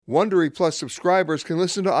Wondery Plus subscribers can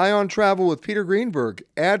listen to Ion Travel with Peter Greenberg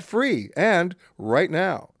ad-free and right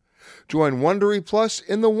now. Join Wondery Plus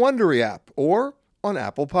in the Wondery app or on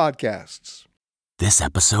Apple Podcasts. This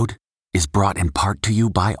episode is brought in part to you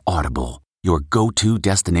by Audible, your go-to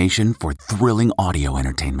destination for thrilling audio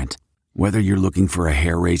entertainment. Whether you're looking for a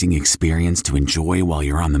hair-raising experience to enjoy while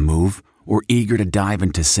you're on the move or eager to dive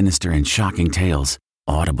into sinister and shocking tales,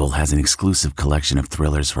 Audible has an exclusive collection of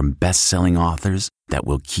thrillers from best-selling authors that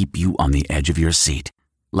will keep you on the edge of your seat.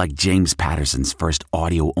 Like James Patterson's first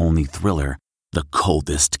audio-only thriller, The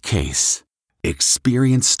Coldest Case.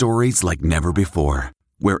 Experience stories like never before,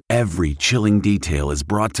 where every chilling detail is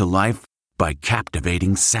brought to life by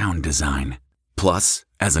captivating sound design. Plus,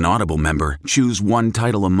 as an Audible member, choose one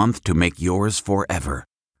title a month to make yours forever.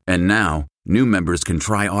 And now, new members can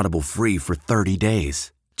try Audible free for 30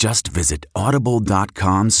 days. Just visit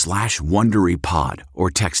audible.com/WonderyPod or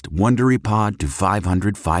text WonderyPod to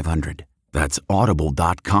 500-500. That's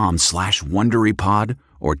audible.com/WonderyPod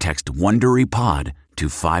or text WonderyPod to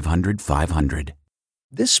 500-500.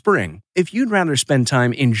 This spring, if you'd rather spend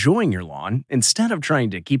time enjoying your lawn instead of trying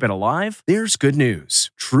to keep it alive, there's good news.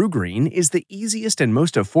 TruGreen is the easiest and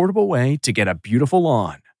most affordable way to get a beautiful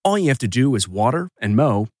lawn. All you have to do is water and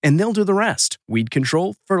mow, and they'll do the rest. Weed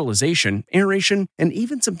control, fertilization, aeration, and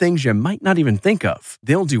even some things you might not even think of.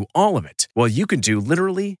 They'll do all of it, while you can do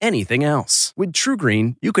literally anything else. With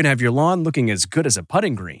TruGreen, you can have your lawn looking as good as a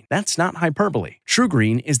putting green. That's not hyperbole.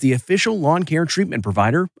 TruGreen is the official lawn care treatment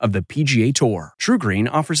provider of the PGA Tour. TruGreen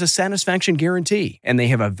offers a satisfaction guarantee, and they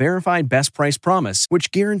have a verified best price promise, which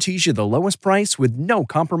guarantees you the lowest price with no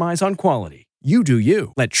compromise on quality. You do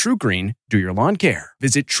you. Let TruGreen do your lawn care.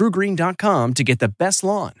 Visit TruGreen.com to get the best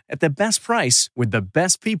lawn at the best price with the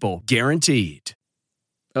best people guaranteed.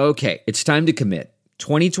 Okay, it's time to commit.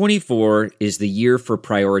 2024 is the year for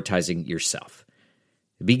prioritizing yourself.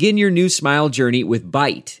 Begin your new smile journey with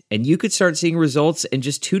Byte, and you could start seeing results in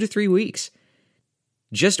just 2 to 3 weeks.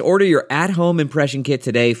 Just order your at-home impression kit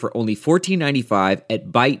today for only $14.95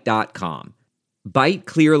 at Byte.com. Byte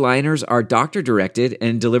clear liners are doctor-directed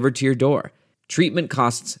and delivered to your door. Treatment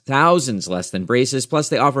costs thousands less than braces, plus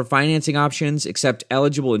they offer financing options, accept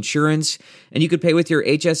eligible insurance, and you could pay with your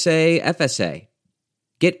HSA, FSA.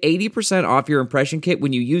 Get 80% off your impression kit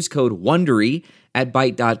when you use code WONDERY at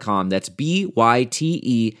Byte.com. That's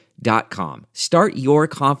BYTE.com. Start your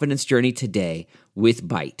confidence journey today with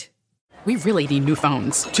Byte. We really need new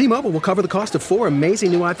phones. T-Mobile will cover the cost of 4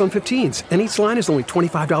 amazing new iPhone 15s, and each line is only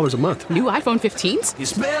 $25 a month. New iPhone 15s?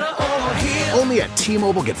 It's better over here. Only at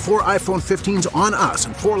T-Mobile, get 4 iPhone 15s on us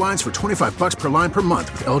and 4 lines for $25 per line per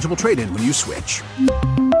month with eligible trade-in when you switch.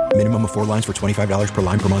 Minimum of 4 lines for $25 per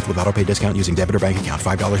line per month with autopay discount using debit or bank account.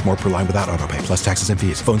 $5 more per line without autopay, plus taxes and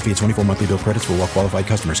fees. Phone fee at 24 monthly bill credits for well-qualified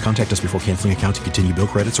customers. Contact us before canceling account to continue bill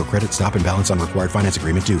credits or credit stop and balance on required finance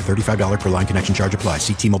agreement due. $35 per line connection charge applies.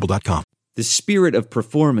 See T-Mobile.com. The spirit of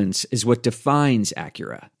performance is what defines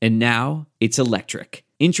Acura. And now, it's electric.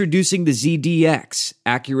 Introducing the ZDX,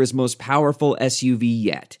 Acura's most powerful SUV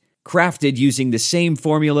yet. Crafted using the same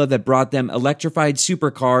formula that brought them electrified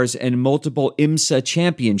supercars and multiple IMSA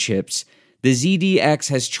championships, the ZDX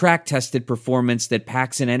has track-tested performance that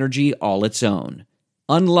packs an energy all its own.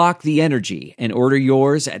 Unlock the energy and order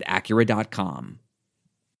yours at Acura.com.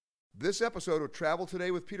 This episode of Travel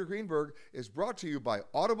Today with Peter Greenberg is brought to you by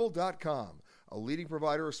Audible.com, a leading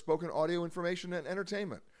provider of spoken audio information and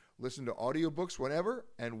entertainment. Listen to audiobooks whenever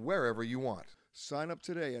and wherever you want. Sign up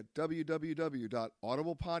today at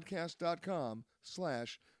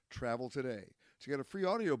www.audiblepodcast.com/travel today to get a free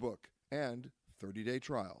audiobook and 30-day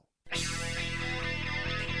trial.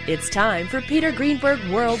 It's time for Peter Greenberg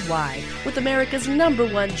Worldwide with America's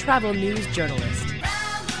 #1 travel news journalist.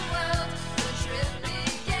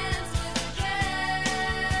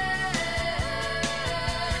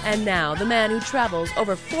 And now, the man who travels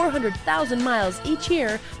over 400,000 miles each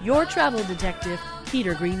year, your travel detective,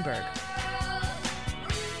 Peter Greenberg.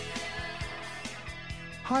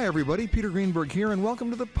 Hi, everybody. Peter Greenberg here, and welcome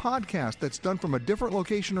to the podcast that's done from a different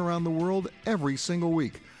location around the world every single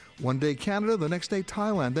week. One day Canada, the next day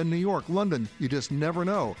Thailand, then New York, London. You just never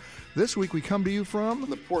know. This week we come to you from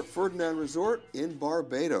the Port Ferdinand Resort in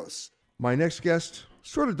Barbados. My next guest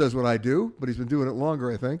sort of does what I do, but he's been doing it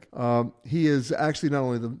longer, I think. He is actually not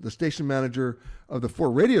only the station manager of the 4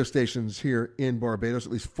 radio stations here in Barbados,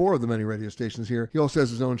 at least 4 of the many radio stations here. He also has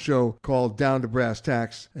his own show called Down to Brass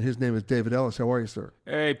Tacks, and his name is David Ellis. How are you, sir?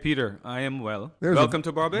 Hey, Peter. I am well. Welcome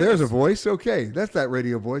to Barbados. There's a voice. Okay, that's that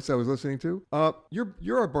radio voice I was listening to.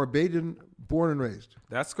 You're a Barbadian born and raised.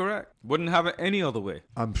 That's correct. Wouldn't have it any other way.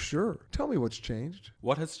 I'm sure. Tell me what's changed.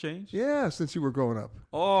 What has changed? Yeah, since you were growing up.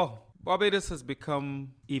 Oh, Barbados has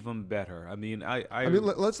become even better. I mean,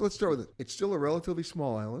 let's start with it. It's still a relatively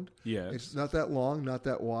small island. Yes. It's not that long, not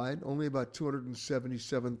that wide. Only about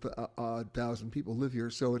 277,000 people live here,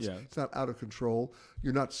 so it's not out of control.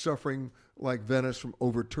 You're not suffering like Venice from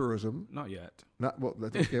over-tourism. Not yet. That's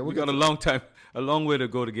okay. We got a long way to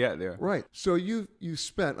go to get there. Right. So you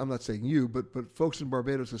spent, I'm not saying you, but folks in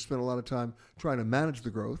Barbados have spent a lot of time trying to manage the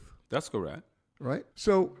growth. That's correct. Right.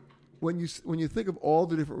 So when you think of all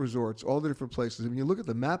the different resorts, all the different places, and when you look at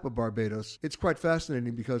the map of Barbados, it's quite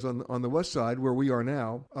fascinating because on the west side, where we are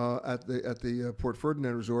now, at the Port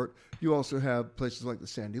Ferdinand Resort, you also have places like the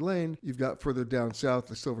Sandy Lane. You've got further down south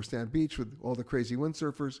the Silver Sand Beach with all the crazy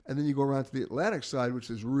windsurfers, and then you go around to the Atlantic side, which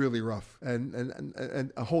is really rough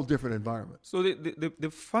and a whole different environment. So the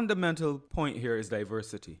fundamental point here is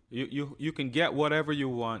diversity. You can get whatever you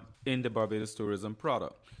want in the Barbados tourism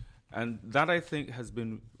product. And that, I think, has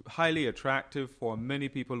been highly attractive for many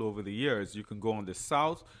people over the years. You can go on the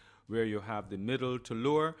south, where you have the middle to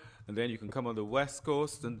lower, and then you can come on the west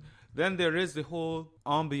coast. And then there is the whole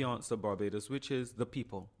ambiance of Barbados, which is the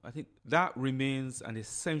people. I think that remains an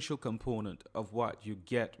essential component of what you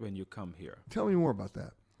get when you come here. Tell me more about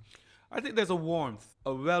that. I think there's a warmth,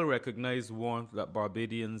 a well-recognized warmth that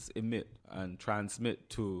Barbadians emit and transmit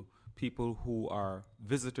to people who are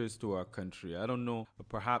visitors to our country. I don't know,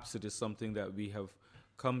 perhaps it is something that we have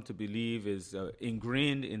come to believe is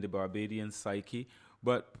ingrained in the Barbadian psyche,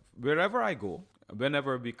 but wherever I go,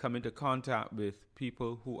 whenever we come into contact with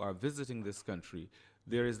people who are visiting this country,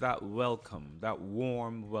 there is that welcome, that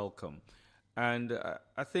warm welcome. And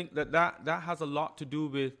I think that has a lot to do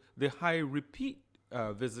with the high repeat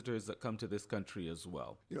visitors that come to this country as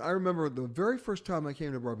well. I remember the very first time I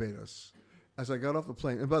came to Barbados, as I got off the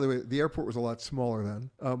plane, and by the way, the airport was a lot smaller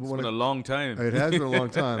then. It's been a long time. It has been a long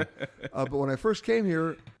time. But when I first came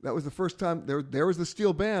here, that was the first time, there was the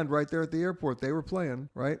steel band right there at the airport. They were playing,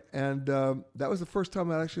 right? And that was the first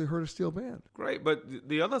time I actually heard a steel band. Great, but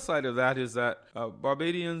the other side of that is that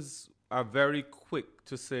Barbadians are very quick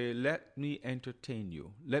to say, let me entertain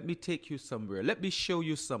you. Let me take you somewhere. Let me show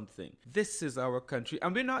you something. This is our country.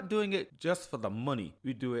 And we're not doing it just for the money.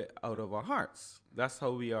 We do it out of our hearts. That's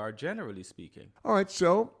how we are, generally speaking. All right,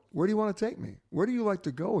 so where do you want to take me? Where do you like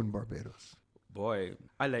to go in Barbados? Boy,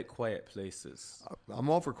 I like quiet places. I'm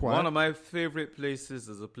all for quiet. One of my favorite places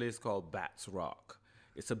is a place called Bats Rock.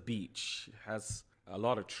 It's a beach. It has a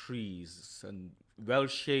lot of trees and well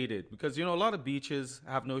shaded, because a lot of beaches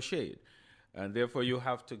have no shade, and therefore you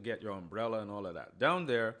have to get your umbrella and all of that. Down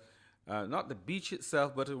there, not the beach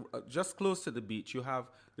itself, but just close to the beach, you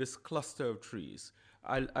have this cluster of trees.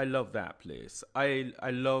 I love that place. I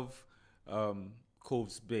love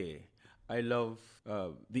Coves Bay. I love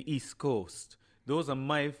the East Coast. Those are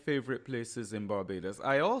my favorite places in Barbados.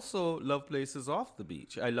 I also love places off the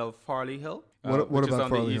beach. I love Farley Hill. What about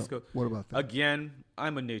Farley Hill? Coast. What about that? Again,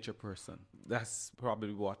 I'm a nature person. That's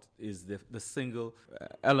probably what is the single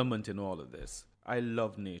element in all of this. I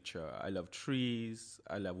love nature. I love trees.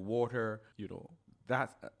 I love water.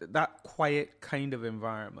 That quiet kind of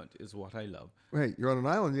environment is what I love. Hey, you're on an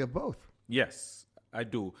island. You have both. Yes, I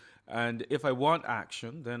do. And if I want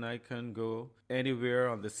action, then I can go anywhere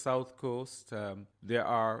on the south coast. There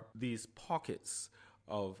are these pockets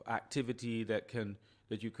of activity that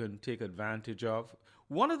you can take advantage of.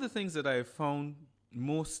 One of the things that I found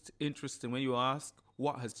most interesting when you ask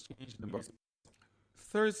what has changed in Barbados,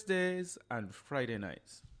 Thursdays and Friday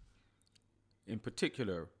nights, in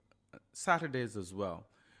particular, Saturdays as well,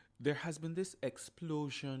 there has been this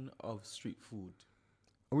explosion of street food.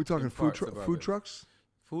 Are we talking food trucks?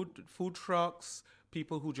 Food trucks,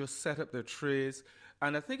 people who just set up their trays.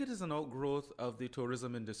 And I think it is an outgrowth of the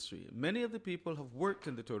tourism industry. Many of the people have worked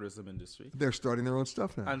in the tourism industry. They're starting their own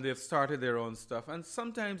stuff now. And they've started their own stuff. And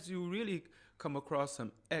sometimes you really come across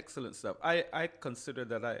some excellent stuff. I consider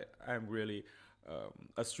that I'm really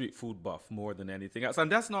a street food buff more than anything else. And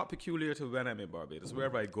that's not peculiar to when I'm in Barbados.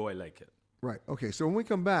 Wherever I go, I like it. Right. Okay. So when we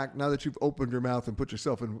come back, now that you've opened your mouth and put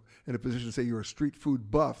yourself in a position to say you're a street food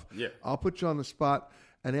buff, I'll put you on the spot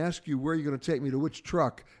and ask you where you're going to take me, to which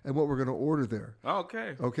truck, and what we're going to order there.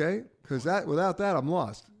 Okay. Okay? Because without that, I'm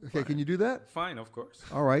lost. Okay, Fine. Can you do that? Fine, of course.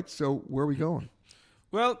 All right, so where are we going?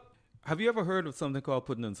 Well, have you ever heard of something called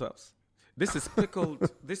pudding and subs? This is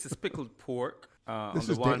pickled. This is pickled pork. On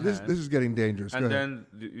the one hand, this is getting dangerous. And then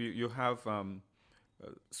you have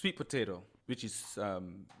sweet potato, which is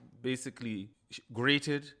basically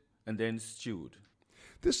grated and then stewed.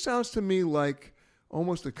 This sounds to me like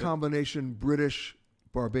almost a combination British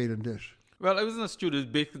Barbadian dish. Well, it wasn't a stew. It was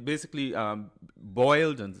basically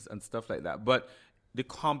boiled and stuff like that. But the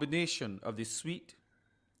combination of the sweet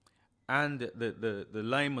and the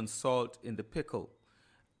lime and salt in the pickle,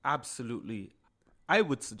 absolutely. I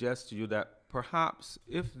would suggest to you that perhaps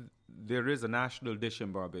if there is a national dish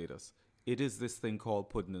in Barbados, it is this thing called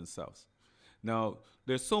pudding and sauce. Now,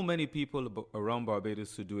 there's so many people around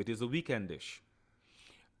Barbados who do it. It's a weekend dish.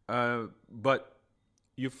 But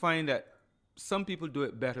you find that some people do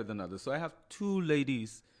it better than others. So I have two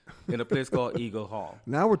ladies in a place called Eagle Hall.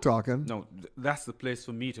 Now we're talking. No, that's the place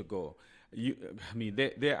for me to go.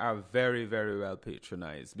 They are very, very well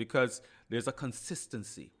patronized because there's a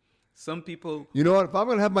consistency. Some people... You know what? If I'm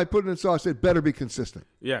going to have my pudding and sauce, it better be consistent.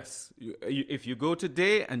 Yes. If you go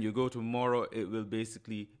today and you go tomorrow, it will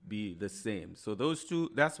basically be the same. So those two,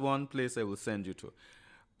 that's one place I will send you to.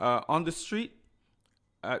 On the street,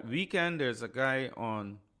 at weekend, there's a guy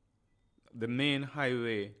on the main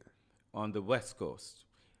highway on the West Coast.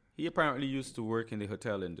 He apparently used to work in the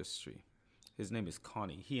hotel industry. His name is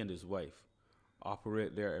Connie. He and his wife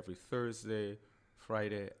operate there every Thursday,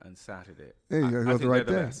 Friday, and Saturday. Hey, you got to go the right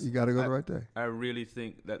day. You got to go the right day. I really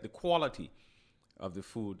think that the quality of the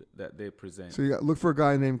food that they present. So you got look for a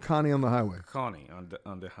guy named Connie on the highway. Connie on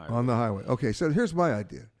the highway. On the highway. Okay, so here's my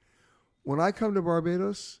idea. When I come to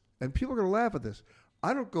Barbados, and people are going to laugh at this,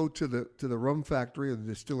 I don't go to the rum factory or the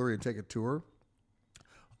distillery and take a tour.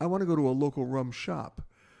 I want to go to a local rum shop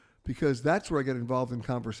because that's where I get involved in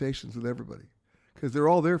conversations with everybody because they're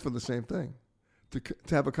all there for the same thing, to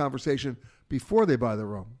have a conversation before they buy the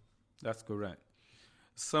rum. That's correct.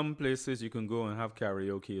 Some places you can go and have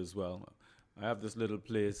karaoke as well. I have this little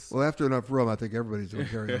place. Well, after enough rum, I think everybody's doing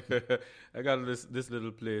karaoke. I got this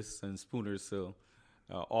little place in Spooner's Hill,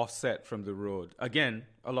 offset from the road. Again,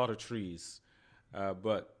 a lot of trees.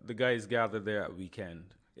 But the guys gather there at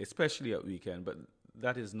weekend, especially at weekend, but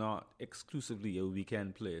that is not exclusively a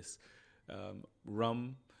weekend place.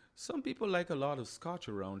 Rum. Some people like a lot of scotch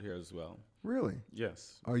around here as well. Really?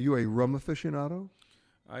 Yes. Are you a rum aficionado?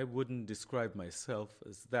 I wouldn't describe myself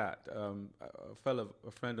as that.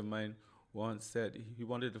 A friend of mine once said he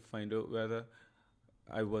wanted to find out whether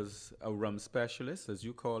I was a rum specialist, as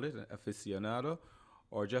you call it, an aficionado,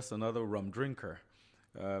 or just another rum drinker.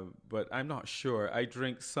 But I'm not sure. I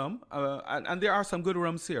drink some, and there are some good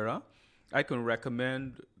rums here. Huh? I can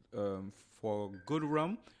recommend for good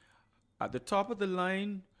rum. At the top of the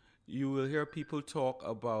line, you will hear people talk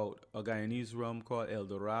about a Guyanese rum called El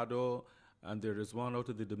Dorado, and there is one out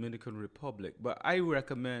of the Dominican Republic. But I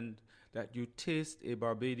recommend that you taste a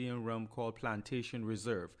Barbadian rum called Plantation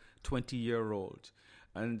Reserve, 20-year-old.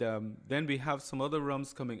 And then we have some other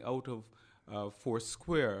rums coming out of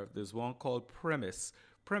Foursquare. There's one called Premise.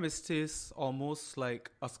 Premise tastes almost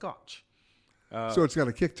like a scotch. So it's got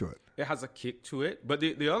a kick to it. It has a kick to it. But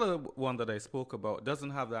the other one that I spoke about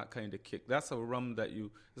doesn't have that kind of kick. That's a rum that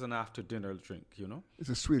is an after-dinner drink, you know? It's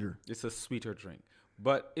a sweeter drink.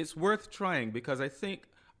 But it's worth trying because I think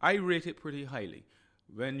I rate it pretty highly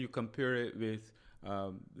when you compare it with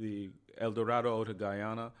the El Dorado out of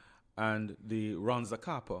Guyana and the Ron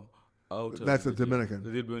Zacapa out of the Dominican.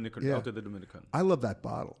 The Dominican, yeah. Out of the Dominican. I love that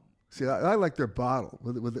bottle. See, I like their bottle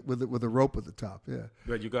with a rope at the top. Yeah.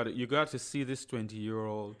 But you got to see this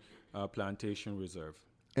 20-year-old Plantation Reserve.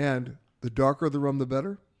 And the darker the rum, the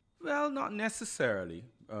better. Well, not necessarily.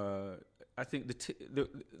 I think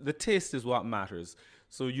the taste is what matters.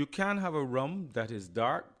 So you can have a rum that is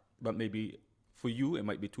dark, but maybe for you it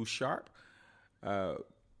might be too sharp.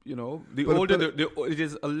 You know, it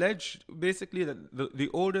is alleged basically that the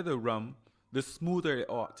older the rum, the smoother it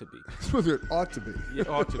ought to be. Smoother it ought to be. It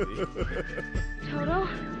ought to be. Toto,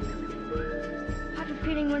 I have a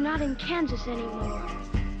feeling we're not in Kansas anymore.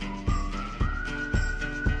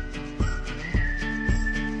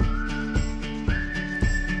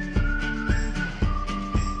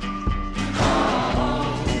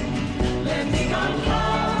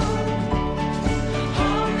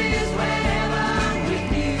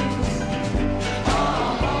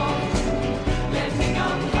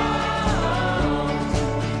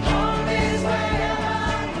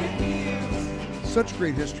 Such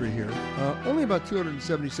great history here. Only about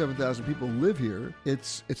 277,000 people live here.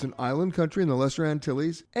 It's an island country in the Lesser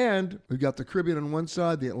Antilles, and we've got the Caribbean on one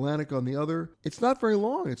side, the Atlantic on the other. It's not very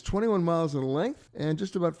long. It's 21 miles in length and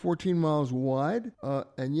just about 14 miles wide,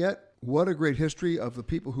 and yet what a great history of the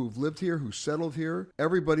people who've lived here, who settled here.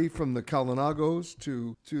 Everybody from the Kalinagos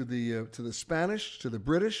to the Spanish, to the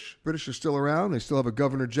British. British are still around. They still have a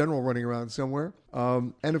governor general running around somewhere.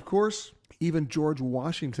 And of course, even George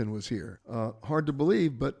Washington was here. Hard to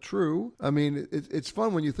believe, but true. I mean, it's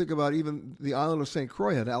fun when you think about even the island of St.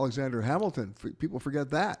 Croix had Alexander Hamilton. People forget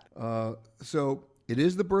that. So it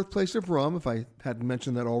is the birthplace of rum, if I hadn't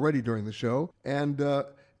mentioned that already during the show. And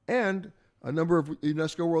A number of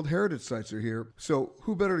UNESCO World Heritage Sites are here. So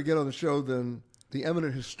who better to get on the show than the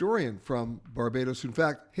eminent historian from Barbados? In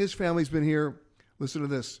fact, his family's been here, listen to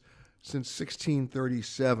this, since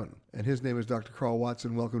 1637. And his name is Dr. Carl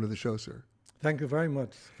Watson. Welcome to the show, sir. Thank you very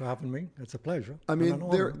much for having me. It's a pleasure. I mean,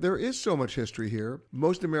 there is so much history here.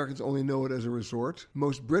 Most Americans only know it as a resort.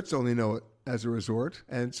 Most Brits only know it as a resort,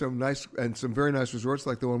 and some very nice resorts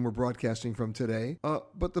like the one we're broadcasting from today.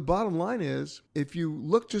 But the bottom line is, if you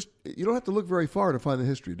look you don't have to look very far to find the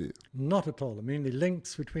history, do you? Not at all. I mean, the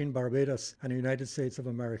links between Barbados and the United States of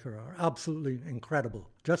America are absolutely incredible.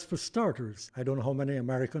 Just for starters, I don't know how many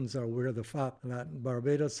Americans are aware of the fact that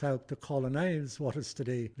Barbados helped to colonize what is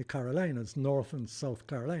today the Carolinas, North and South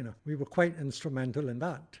Carolina. We were quite instrumental in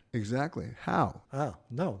that. Exactly. How?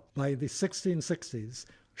 No. By the 1660s,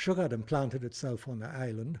 sugar had implanted itself on the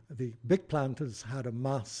island. The big planters had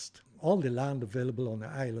amassed all the land available on the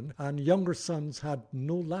island, and younger sons had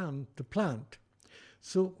no land to plant.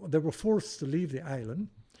 So they were forced to leave the island.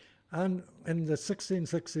 And in the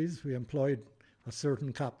 1660s, we employed a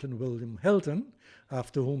certain Captain William Hilton,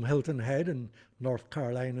 after whom Hilton Head in North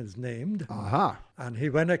Carolina is named. Aha. And he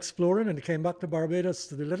went exploring, and he came back to Barbados,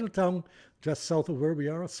 to the little town just south of where we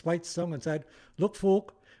are, Switestown, and said, "Look,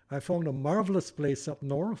 folk, I found a marvelous place up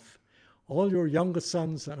north. All your youngest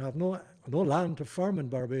sons that have no land to farm in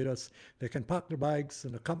Barbados, they can pack their bags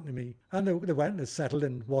and accompany me." And they went and settled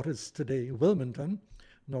in what is today Wilmington,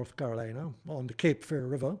 North Carolina, on the Cape Fear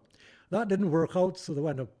River. That didn't work out, so they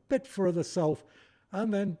went a bit further south.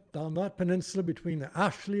 And then on that peninsula between the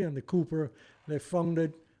Ashley and the Cooper, they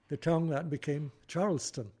founded the town that became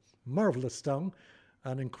Charleston. Marvelous town,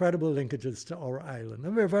 and incredible linkages to our island.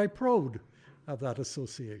 And we're very proud of that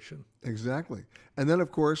association. Exactly. And then,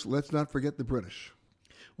 of course, let's not forget the British.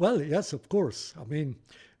 Well, yes, of course. I mean,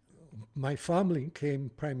 my family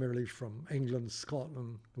came primarily from England,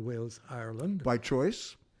 Scotland, Wales, Ireland. By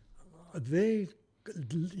choice?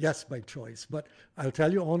 Yes, by choice. But I'll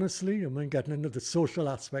tell you honestly, I mean, getting into the social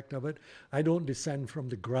aspect of it, I don't descend from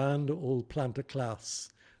the grand old planter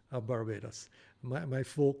class of Barbados. My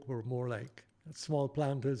folk were more like small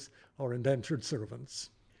planters or indentured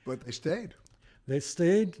servants. But they stayed. They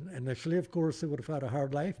stayed. Initially, of course, they would have had a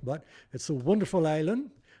hard life, but it's a wonderful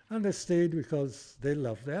island, and they stayed because they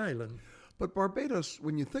loved the island. But Barbados,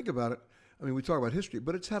 when you think about it, I mean, we talk about history,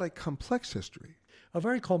 but it's had a complex history. A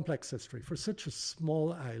very complex history. For such a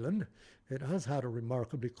small island, it has had a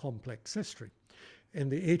remarkably complex history. In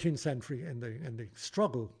the 18th century, in the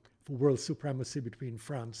struggle for world supremacy between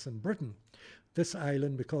France and Britain, this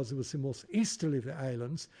island, because it was the most easterly of the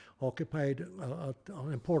islands, occupied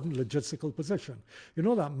an important logistical position. You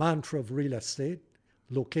know that mantra of real estate,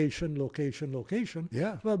 location, location, location?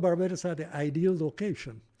 Yeah. Well, Barbados had the ideal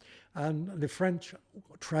location. And the French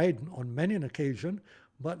tried on many an occasion,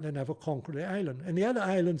 but they never conquered the island. In the other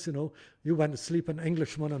islands, you know, you went to sleep an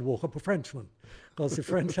Englishman and woke up a Frenchman, because the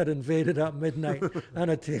French had invaded at midnight and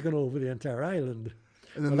had taken over the entire island.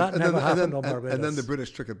 And then, that never happened on Barbados. And then the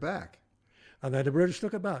British took it back. And then the British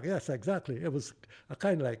took it back. Yes, exactly. It was a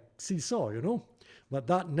kind of like seesaw, you know. But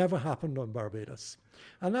that never happened on Barbados.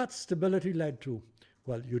 And that stability led to,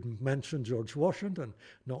 well, you'd mentioned George Washington.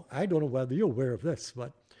 No, I don't know whether you're aware of this,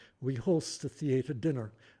 but we host a theatre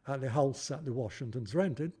dinner at the house that the Washingtons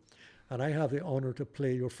rented. And I have the honor to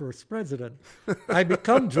play your first president. I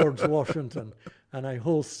become George Washington, and I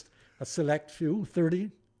host a select few,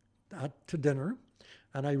 30, to dinner.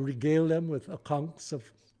 And I regale them with accounts of,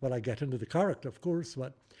 well, I get into the character, of course,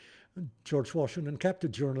 but George Washington kept a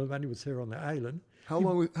journal when he was here on the island. How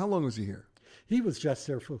long was he here? He was just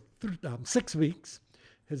there for 6 weeks.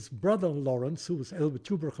 His brother Lawrence, who was ill with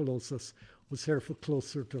tuberculosis, was here for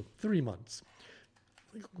closer to 3 months.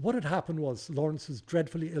 What had happened was Lawrence was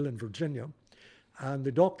dreadfully ill in Virginia, and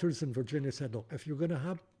the doctors in Virginia said, look, if you're going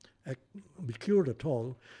to be cured at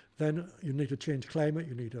all, then you need to change climate,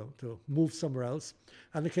 you need to move somewhere else.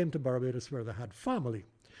 And they came to Barbados where they had family.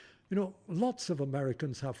 You know, lots of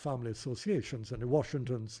Americans have family associations, and the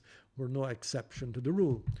Washingtons were no exception to the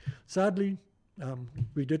rule. Sadly,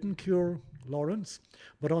 we didn't cure Lawrence,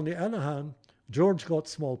 but on the other hand, George got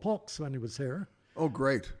smallpox when he was here. Oh,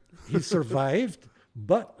 great. He survived,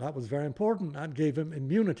 but that was very important. That gave him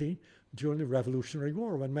immunity during the Revolutionary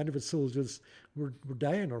War, when many of his soldiers were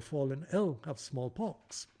dying or falling ill of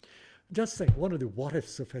smallpox. Just think, one of the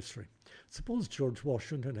what-ifs of history. Suppose George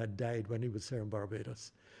Washington had died when he was here in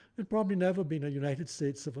Barbados. It'd probably never been a United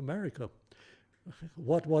States of America.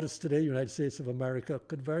 What is today United States of America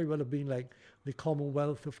could very well have been like the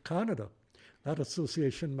Commonwealth of Canada. That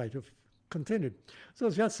association might have continued. So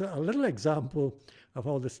it's just a little example of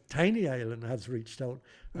how this tiny island has reached out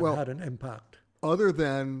and had an impact. Other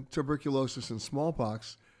than tuberculosis and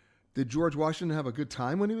smallpox, did George Washington have a good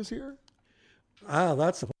time when he was here?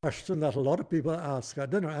 That's a question that a lot of people ask at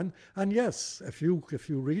dinner. And yes, if you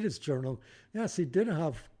read his journal, yes, he did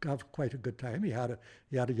have quite a good time. He had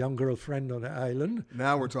a young girlfriend on the island.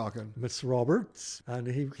 Now we're talking. Miss Roberts. And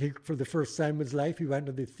he for the first time in his life, he went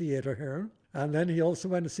to the theatre here. And then he also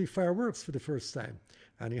went to see fireworks for the first time.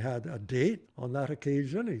 And he had a date on that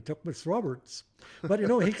occasion. He took Miss Roberts. But,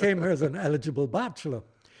 he came here as an eligible bachelor.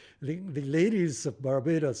 The ladies of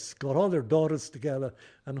Barbados got all their daughters together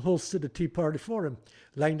and hosted a tea party for him,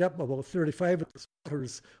 lined up about 35 of his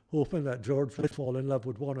daughters, hoping that George would fall in love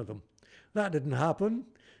with one of them. That didn't happen.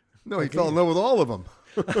 No, he fell in love with all of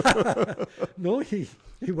them. No, he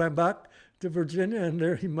went back to Virginia, and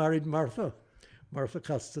there he married Martha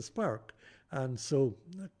Custis Park. And so,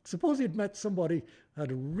 suppose he'd met somebody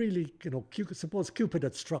had a really, suppose Cupid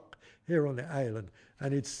had struck here on the island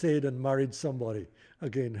and he'd stayed and married somebody.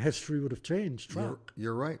 Again, history would have changed track.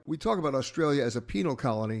 You're right. We talk about Australia as a penal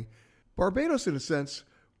colony. Barbados, in a sense,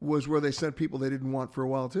 was where they sent people they didn't want for a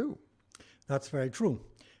while, too. That's very true.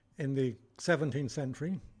 In the 17th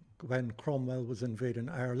century, when Cromwell was invading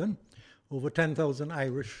Ireland, over 10,000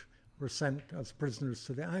 Irish were sent as prisoners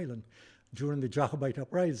to the island. During the Jacobite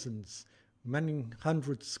uprisings, many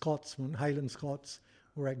hundred Scotsmen, Highland Scots,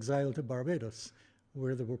 were exiled to Barbados,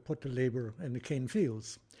 where they were put to labour in the cane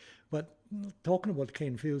fields. But talking about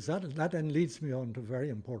cane fields, that then leads me on to a very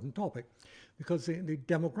important topic, because the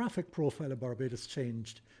demographic profile of Barbados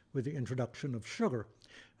changed with the introduction of sugar,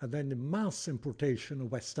 and then the mass importation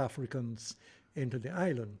of West Africans into the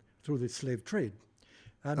island through the slave trade.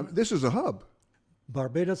 And this is a hub.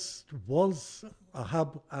 Barbados was a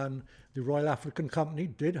hub, and the Royal African Company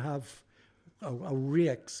did have a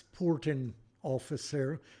re-exporting office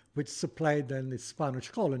here, which supplied then the Spanish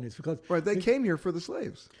colonies. Because they came here for the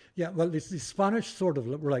slaves. Yeah, well, the Spanish sort of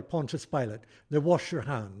were like Pontius Pilate. They wash your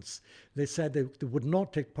hands. They said they would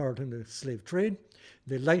not take part in the slave trade.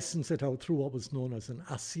 They licensed it out through what was known as an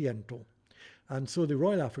asiento. And so the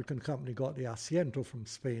Royal African Company got the asiento from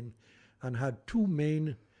Spain and had two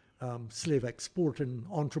main slave exporting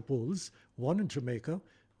entrepôts, one in Jamaica,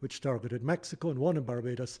 which targeted Mexico, and one in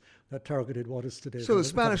Barbados that targeted what is today. So the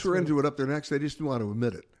Spanish were into it up their necks. They just didn't want to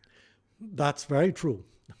admit it. That's very true.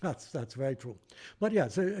 That's very true. But yeah,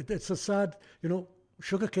 it's a sad,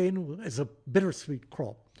 sugarcane is a bittersweet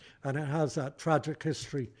crop, and it has that tragic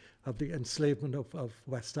history of the enslavement of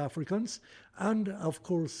West Africans, and of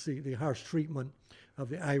course the harsh treatment of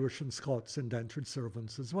the Irish and Scots indentured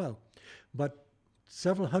servants as well. But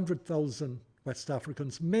several 100,000 West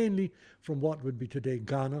Africans, mainly from what would be today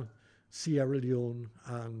Ghana, Sierra Leone,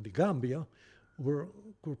 and the Gambia, were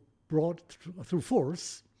brought through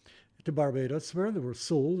force to Barbados, where they were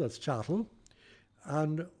sold as chattel,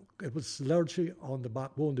 and it was largely on the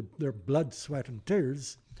backbone of their blood, sweat, and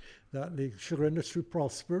tears that the sugar industry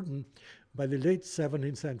prospered. And by the late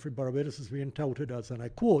 17th century, Barbados is being touted as, and I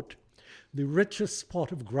quote, the richest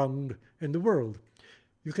spot of ground in the world.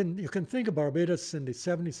 You can think of Barbados in the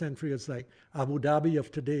 17th century as like Abu Dhabi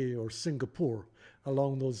of today or Singapore,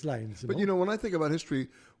 along those lines. But when I think about history,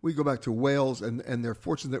 we go back to Wales and their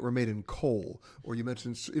fortunes that were made in coal, or you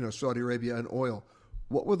mentioned Saudi Arabia and oil.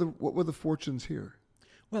 What were the fortunes here?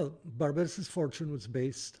 Well, Barbados' fortune was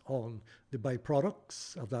based on the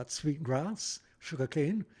byproducts of that sweet grass,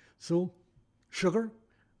 sugarcane. So, sugar,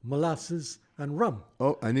 molasses, and rum.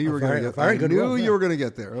 Oh, I knew you were going to get there. I knew you were going to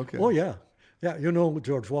get there. Okay. Oh yeah. Yeah,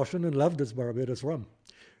 George Washington loved his Barbados rum.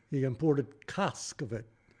 He imported cask of it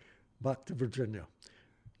back to Virginia.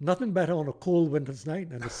 Nothing better on a cold winter's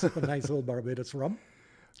night than to sip a nice old Barbados rum.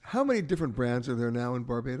 How many different brands are there now in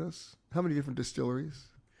Barbados? How many different distilleries?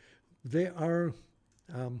 There are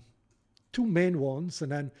two main ones,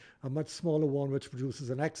 and then a much smaller one which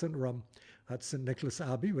produces an excellent rum at St. Nicholas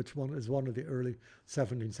Abbey, which is one of the early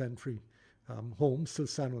 17th century homes still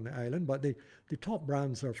stand on the island. But the top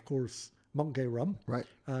brands are, of course, Monkey Rum, right,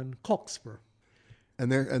 and Cockspur, and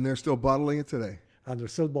they're still bottling it today. And they're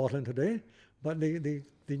still bottling today, but the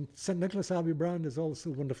St. Nicholas Abbey brand is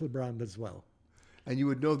also a wonderful brand as well. And you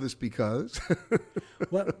would know this because?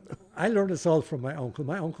 Well, I learned this all from my uncle.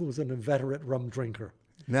 My uncle was an inveterate rum drinker.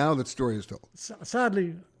 Now that story is told.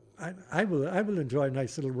 Sadly, I will enjoy a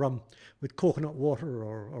nice little rum with coconut water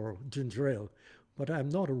or ginger ale, but I'm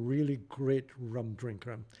not a really great rum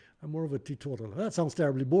drinker. I'm more of a teetotaler. That sounds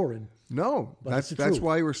terribly boring. No, that's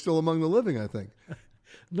why we're still among the living, I think.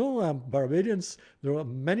 No, Barbadians, there are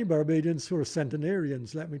many Barbadians who are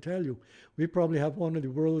centenarians, let me tell you. We probably have one of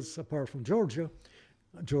the world's, apart from Georgia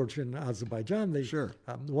and Azerbaijan,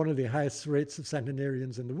 one of the highest rates of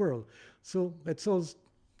centenarians in the world. So it's those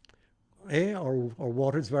Our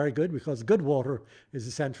water is very good because good water is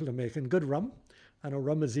essential to making good rum, and our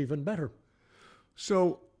rum is even better.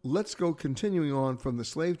 So let's go continuing on from the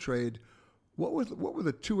slave trade. What were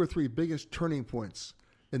the 2 or 3 biggest turning points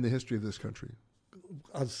in the history of this country?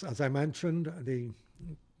 As I mentioned,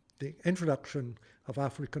 the introduction of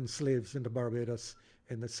African slaves into Barbados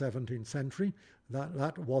in the 17th century,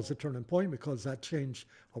 that was a turning point because that changed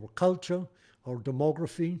our culture, our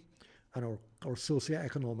demography, and our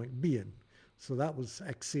socio-economic being. So that was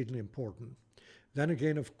exceedingly important. Then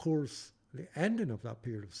again, of course, the ending of that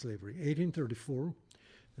period of slavery, 1834,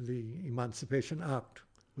 the Emancipation Act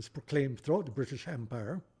was proclaimed throughout the British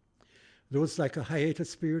Empire. There was like a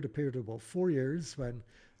hiatus period, a period of about 4 years when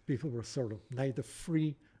people were sort of neither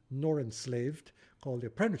free nor enslaved, called the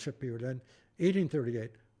apprenticeship period. Then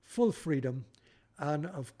 1838, full freedom, and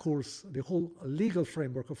of course the whole legal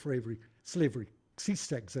framework of slavery ceased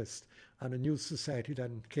to exist, and a new society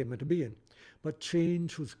then came into being. But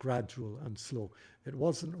change was gradual and slow. It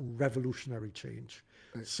wasn't revolutionary change.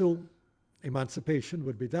 Right. So emancipation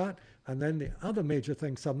would be that. And then the other major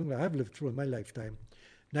thing, something that I've lived through in my lifetime,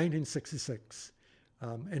 1966,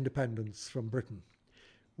 independence from Britain,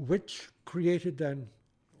 which created then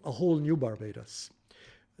a whole new Barbados.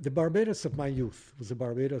 The Barbados of my youth was a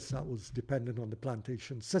Barbados that was dependent on the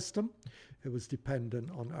plantation system. It was dependent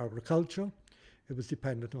on agriculture. It was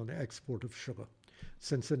dependent on the export of sugar.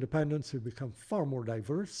 Since independence, we've become far more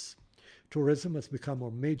diverse. Tourism has become our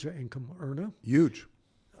major income earner. Huge.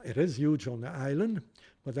 It is huge on the island,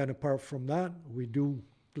 but then apart from that, we do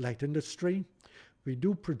light industry. We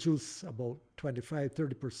do produce about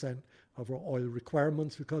 25-30% of our oil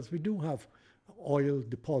requirements because we do have oil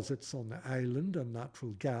deposits on the island and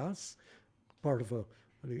natural gas, part of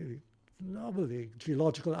the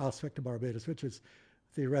geological aspect of Barbados, which is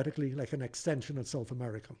theoretically like an extension of South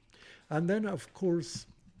America. And then, of course,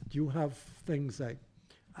 you have things like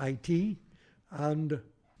IT, and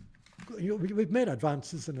we've made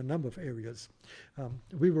advances in a number of areas.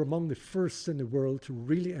 We were among the first in the world to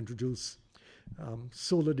really introduce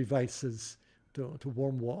solar devices to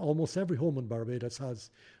warm water. Almost every home in Barbados has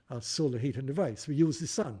a solar heating device. We use the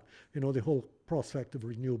sun, the whole prospect of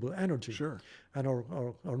renewable energy. Sure. And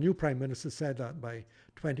our new Prime Minister said that by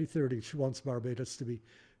 2030 she wants Barbados to be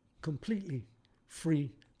completely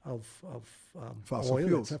free of fossil oil.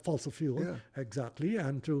 fuels. It's a fossil fuel, yeah. Exactly,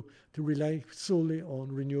 and to rely solely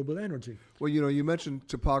on renewable energy. Well, you mentioned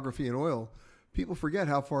topography and oil. People forget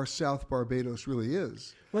how far south Barbados really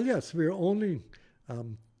is. Well, yes, we're only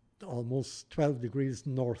almost 12 degrees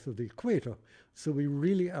north of the equator, so we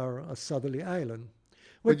really are a southerly island.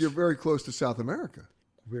 But you're very close to South America.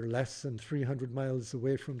 We're less than 300 miles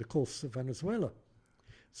away from the coast of Venezuela.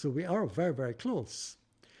 So we are very, very close.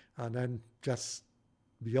 And then just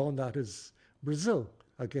beyond that is Brazil,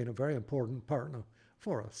 again, a very important partner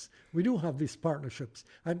for us. We do have these partnerships.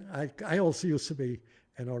 And I also used to be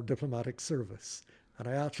in our diplomatic service. And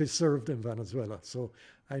I actually served in Venezuela. So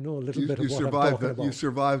I know a little bit of what I'm talking about. You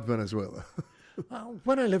survived Venezuela.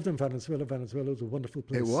 When I lived in Venezuela was a wonderful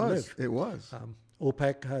place to live. It was.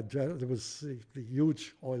 OPEC there was the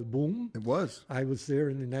huge oil boom. It was. I was there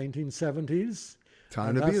in the 1970s.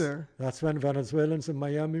 Time to be there. That's when Venezuelans in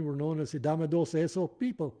Miami were known as the Dame dos Eso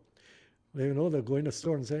people. They'd go in the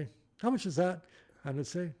store and say, how much is that? And they'd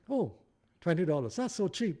say, oh, $20. That's so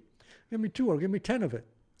cheap. Give me 2 or give me 10 of it.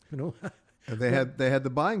 And they had the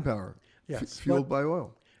buying power. Yes, fueled by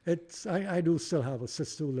oil. I do still have a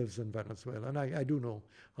sister who lives in Venezuela, and I do know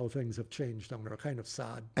how things have changed down there. Kind of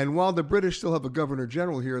sad. And while the British still have a governor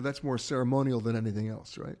general here, that's more ceremonial than anything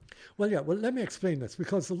else, right? Well, yeah. Well, let me explain this,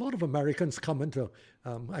 because a lot of Americans I come into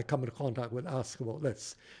contact with ask about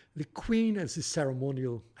this. The Queen is the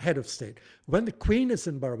ceremonial head of state. When the Queen is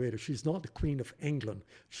in Barbados, she's not the Queen of England.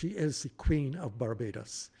 She is the Queen of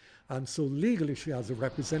Barbados. And so legally she has a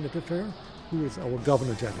representative here who is our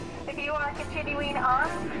Governor General. If you are continuing on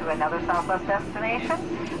to another Southwest destination,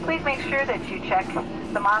 please make sure that you check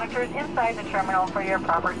the monitors inside the terminal for your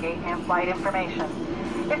proper gate and flight information.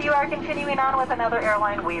 If you are continuing on with another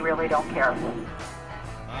airline, we really don't care.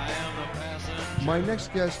 My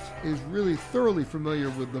next guest is really thoroughly familiar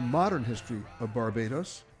with the modern history of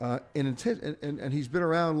Barbados, and he's been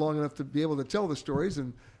around long enough to be able to tell the stories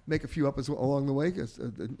and make a few up along the way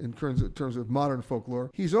in terms of modern folklore.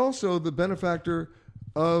 He's also the benefactor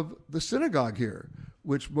of the synagogue here,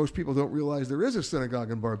 which most people don't realize there is a synagogue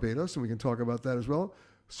in Barbados, and we can talk about that as well.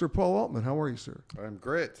 Sir Paul Altman, how are you, sir? I'm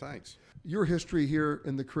great, thanks. Your history here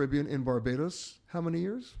in the Caribbean, in Barbados, how many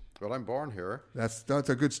years? Well, I'm born here. That's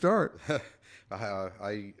a good start.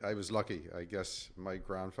 I was lucky. I guess my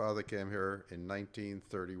grandfather came here in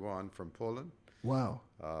 1931 from Poland. Wow.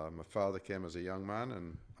 My father came as a young man,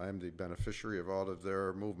 and I am the beneficiary of all of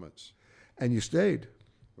their movements. And you stayed.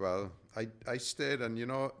 Well, I stayed, and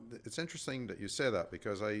it's interesting that you say that,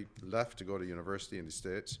 because I left to go to university in the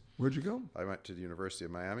States. Where'd you go? I went to the University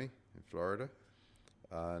of Miami in Florida,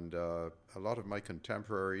 and a lot of my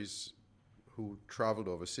contemporaries who traveled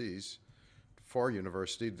overseas for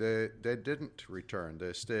university, they didn't return.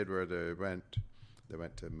 They stayed where they went. They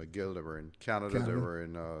went to McGill. They were in Canada. They were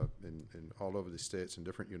in all over the States in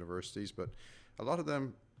different universities. But a lot of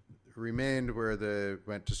them remained where they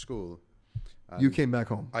went to school. You came back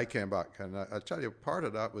home. I came back, and I'll tell you, part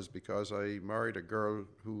of that was because I married a girl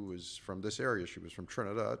who was from this area. She was from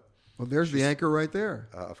Trinidad. Well, there's the anchor right there.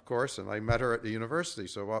 Of course, and I met her at the university,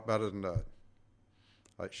 so what better than that?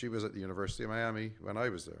 She was at the University of Miami when I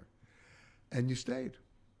was there. And you stayed.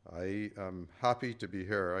 I am happy to be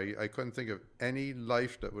here. I couldn't think of any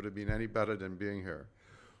life that would have been any better than being here.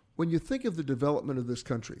 When you think of the development of this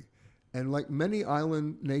country, and like many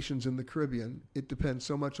island nations in the Caribbean, it depends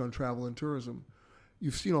so much on travel and tourism.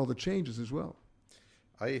 You've seen all the changes as well.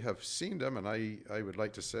 I have seen them, and I would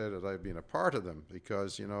like to say that I've been a part of them,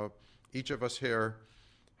 because, each of us here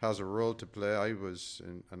has a role to play. I was,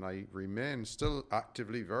 and I remain still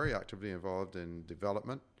very actively involved in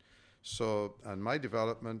development. So, and my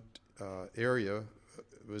development area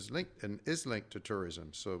was linked and is linked to tourism.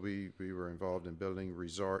 So we were involved in building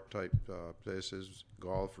resort type places,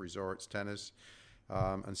 golf resorts, tennis,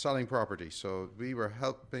 and selling property. So we were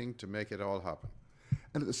helping to make it all happen.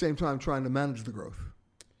 And at the same time trying to manage the growth.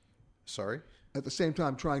 Sorry? At the same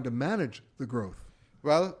time trying to manage the growth.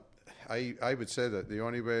 Well, I would say that the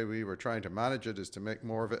only way we were trying to manage it is to make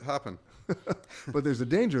more of it happen. But there's a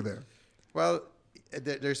danger there. Well,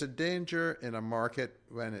 there's a danger in a market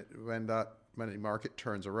when the market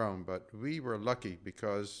turns around. But we were lucky,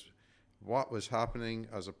 because what was happening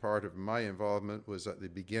as a part of my involvement was at the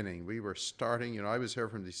beginning. We were starting, I was here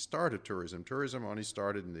from the start of tourism. Tourism only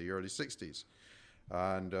started in the early 60s.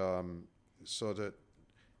 And so that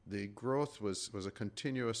the growth was a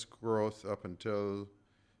continuous growth up until,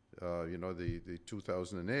 the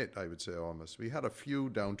 2008, I would say almost. We had a few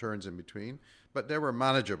downturns in between, but they were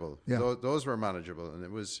manageable. Yeah. Those were manageable. And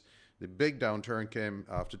it was, the big downturn came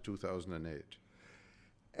after 2008.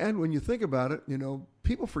 And when you think about it,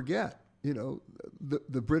 people forget,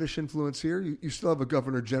 the British influence here. You still have a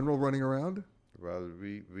Governor General running around? Well,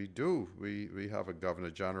 we do. We have a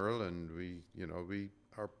Governor General, and we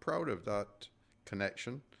are proud of that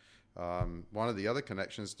connection. One of the other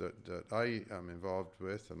connections that I am involved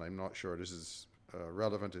with, and I'm not sure this is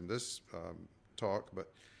relevant in this talk,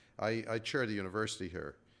 but I chair the university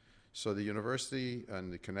here. So the university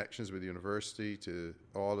and the connections with the university to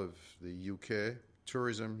all of the UK,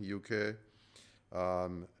 tourism, UK,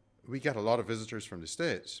 we get a lot of visitors from the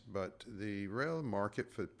States, but the real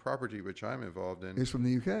market for property, which I'm involved in, is from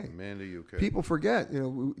the UK. Mainly UK. People forget,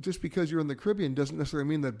 just because you're in the Caribbean doesn't necessarily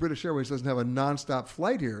mean that British Airways doesn't have a nonstop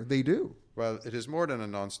flight here. They do. Well, it is more than a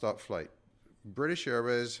nonstop flight. British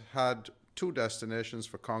Airways had 2 destinations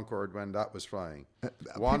for Concorde when that was flying.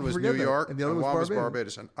 One was New York, and one was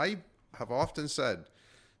Barbados. And I have often said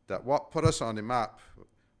that what put us on the map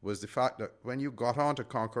was the fact that when you got onto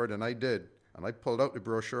Concorde, and I did, and I pulled out the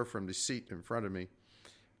brochure from the seat in front of me,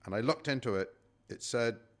 and I looked into it. It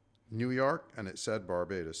said New York, and it said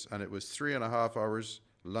Barbados. And it was 3.5 hours,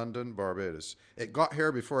 London, Barbados. It got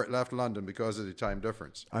here before it left London because of the time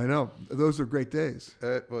difference. I know. Those are great days.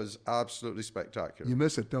 It was absolutely spectacular. You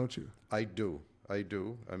miss it, don't you? I do.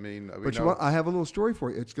 I mean, I have a little story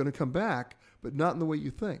for you. It's going to come back, but not in the way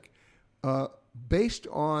you think. Based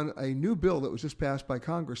on a new bill that was just passed by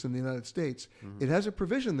Congress in the United States, it has a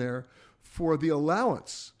provision there for the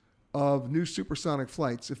allowance of new supersonic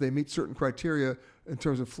flights if they meet certain criteria in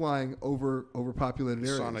terms of flying over populated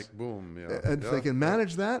areas. Sonic boom, yeah. And if they can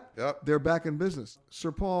manage that, they're back in business.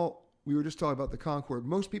 Sir Paul, we were just talking about the Concorde.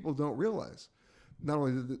 Most people don't realize not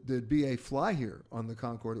only did BA fly here on the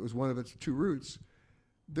Concorde, it was one of its 2 routes.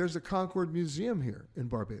 There's a Concorde Museum here in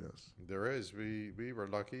Barbados. There is. We were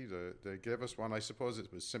lucky. They gave us one. I suppose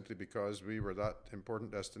it was simply because we were that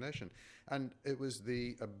important destination. And it was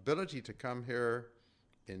the ability to come here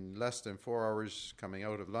in less than 4 hours coming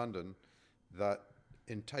out of London that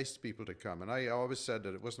enticed people to come. And I always said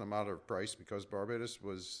that it wasn't a matter of price, because Barbados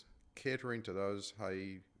was catering to those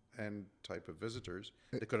high-end type of visitors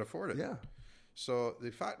that could afford it. Yeah. So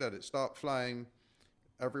the fact that it stopped flying,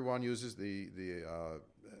 everyone uses the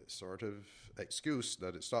sort of excuse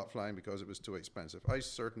that it stopped flying because it was too expensive. I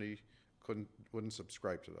certainly wouldn't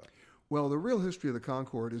subscribe to that. Well, the real history of the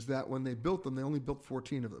Concorde is that when they built them, they only built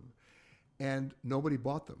 14 of them, and nobody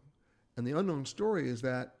bought them. And the unknown story is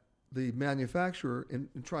that the manufacturer, in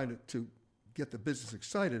trying to get the business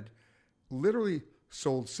excited, literally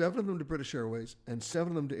sold 7 of them to British Airways and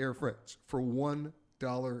 7 of them to Air France for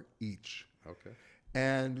 $1 each. Okay.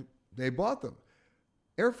 And they bought them.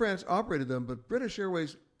 Air France operated them, but British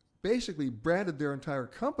Airways basically branded their entire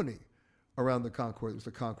company around the Concorde. It was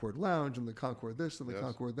the Concorde Lounge and the Concorde this and the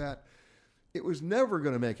Concorde that. It was never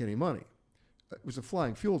going to make any money. It was a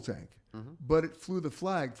flying fuel tank, but it flew the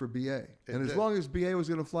flag for BA. And as long as BA was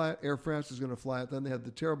going to fly it, Air France was going to fly it. Then they had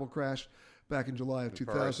the terrible crash back in July of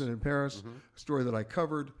 2000 in Paris, a story that I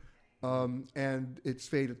covered, and its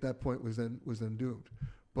fate at that point was then doomed.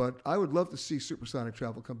 But I would love to see supersonic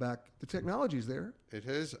travel come back. The technology's there. It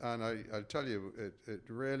is, and I'll tell you, it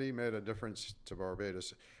really made a difference to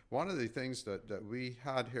Barbados. One of the things that we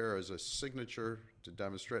had here as a signature to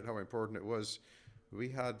demonstrate how important it was, we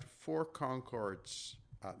had 4 Concordes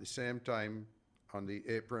at the same time on the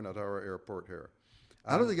apron at our airport here.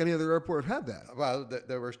 I don't think any other airport had that. Well,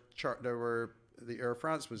 the Air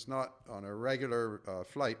France was not on a regular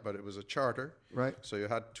flight, but it was a charter. Right. So you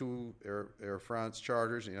had 2 Air France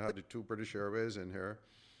charters, and you had the 2 British Airways in here.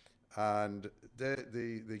 And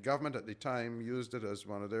the government at the time used it as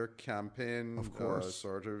one of their campaign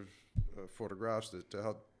sort of photographs to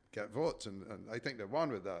help get votes. And I think they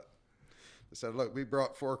won with that. They said, look, we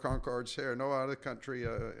brought 4 Concordes here. No other country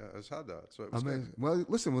has had that. So it was amazing. good. Well,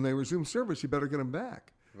 listen, when they resume service, you better get them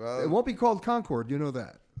back. Well, it won't be called Concorde, you know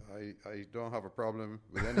that. I don't have a problem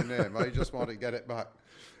with any name. I just want to get it back.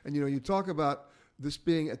 And, you talk about this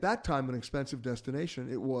being, at that time, an expensive destination.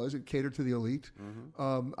 It catered to the elite.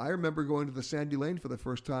 I remember going to the Sandy Lane for the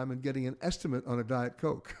first time and getting an estimate on a Diet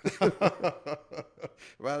Coke.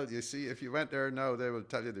 Well, you see, if you went there now, they will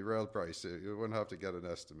tell you the real price. You wouldn't have to get an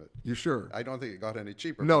estimate. You sure? I don't think it got any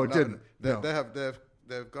cheaper. No, it didn't.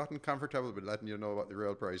 They've gotten comfortable with letting you know what the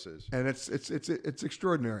real price is. And it's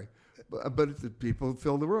extraordinary. But the people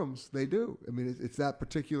fill the rooms. They do. I mean, it's that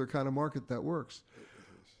particular kind of market that works.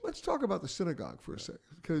 Let's talk about the synagogue for a second,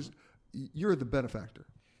 because you're the benefactor.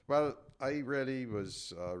 Well, I really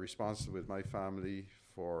was responsible with my family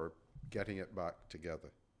for getting it back together.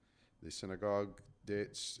 The synagogue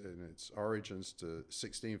dates in its origins to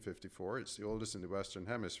 1654. It's the oldest in the Western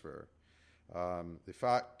Hemisphere. The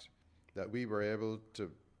fact that we were able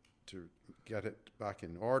to get it back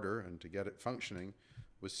in order and to get it functioning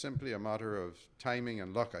was simply a matter of timing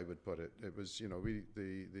and luck, I would put it. It was,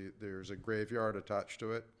 there's a graveyard attached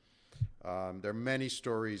to it. There are many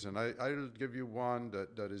stories, and I'll give you one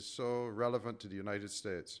that is so relevant to the United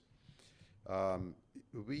States.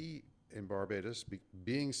 We, in Barbados,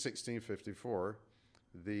 being 1654,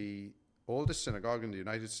 the oldest synagogue in the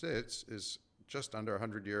United States is just under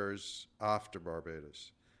 100 years after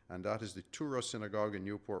Barbados. And that is the Touro Synagogue in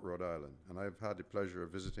Newport, Rhode Island. And I've had the pleasure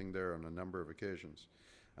of visiting there on a number of occasions.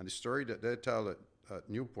 And the story that they tell at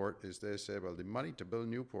Newport is they say, well, the money to build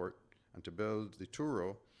Newport and to build the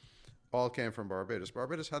Touro all came from Barbados.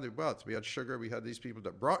 Barbados had the wealth. We had sugar. We had these people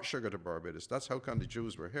that brought sugar to Barbados. That's how come the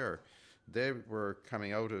Jews were here. They were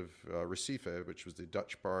coming out of Recife, which was the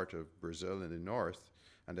Dutch part of Brazil in the north,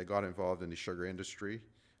 and they got involved in the sugar industry.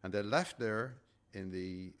 And they left there in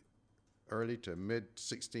the early to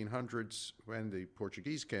mid-1600s when the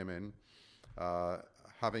Portuguese came in.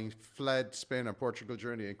 Having fled Spain and Portugal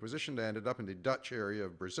during the Inquisition, they ended up in the Dutch area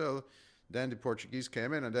of Brazil. Then the Portuguese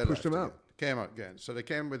came in and they pushed them out. Came out again. So they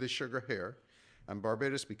came with the sugar here, and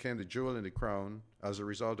Barbados became the jewel in the crown as a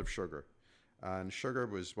result of sugar. And sugar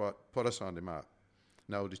was what put us on the map.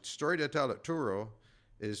 Now, the story they tell at Touro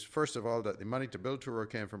is, first of all, that the money to build Touro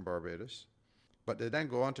came from Barbados, but they then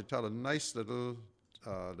go on to tell a nice little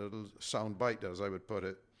sound bite, as I would put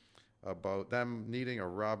it, about them needing a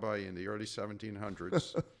rabbi in the early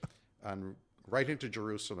 1700s and writing to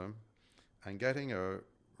Jerusalem and getting a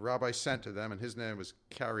rabbi sent to them, and his name was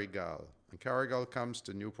Carrigal. And Carrigal comes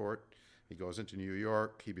to Newport. He goes into New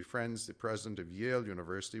York. He befriends the president of Yale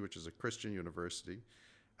University, which is a Christian university,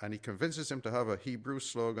 and he convinces him to have a Hebrew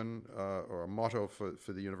slogan or a motto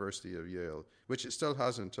for the University of Yale, which it still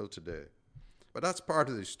has until today. But that's part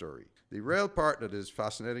of the story. The real part that is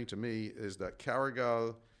fascinating to me is that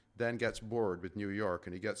Carrigal then gets bored with New York,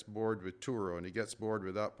 and he gets bored with Touro, and he gets bored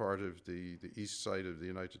with that part of the east side of the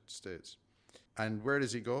United States. And where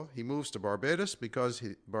does he go? He moves to Barbados because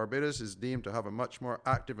Barbados is deemed to have a much more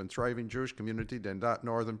active and thriving Jewish community than that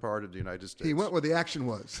northern part of the United States. He went where the action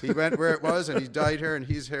was. He went where it was, and he died here, and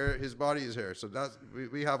he's here. His body is here. So that's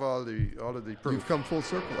we have all of the proof. You've come full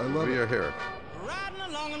circle. I love it. We are here. Riding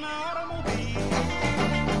along in my automobile,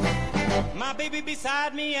 my baby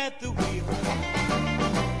beside me at the wheel,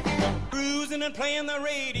 cruising and playing the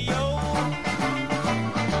radio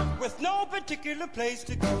with no particular place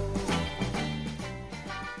to go.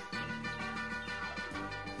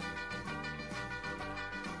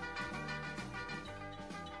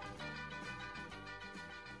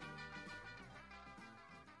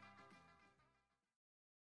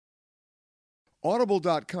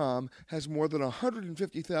 Audible.com has more than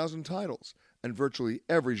 150,000 titles and virtually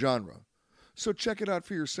every genre. So check it out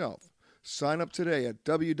for yourself. Sign up today at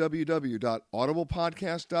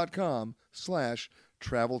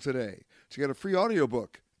www.audiblepodcast.com/travel today to get a free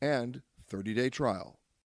audiobook and 30-day trial.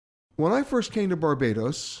 When I first came to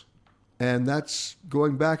Barbados, and that's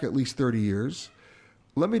going back at least 30 years,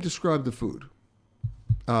 let me describe the food.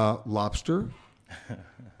 Lobster,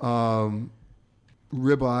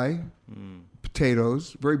 ribeye,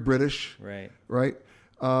 potatoes, very British. Right?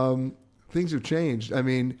 Things have changed. I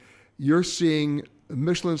mean, you're seeing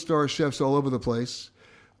Michelin star chefs all over the place,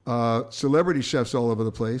 celebrity chefs all over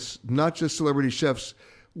the place, not just celebrity chefs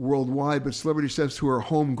worldwide, but celebrity chefs who are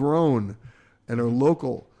homegrown and are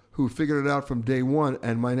local, who figured it out from day one.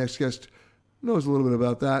 And my next guest knows a little bit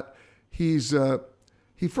about that. He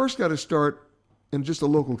first got to start in just a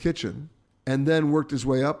local kitchen and then worked his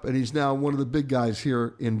way up, and he's now one of the big guys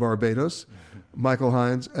here in Barbados, Michael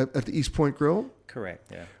Hines, at the East Point Grill. Correct,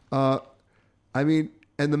 yeah. I mean,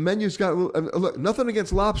 and the menu's got a little, look, nothing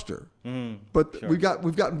against lobster, but sure. we've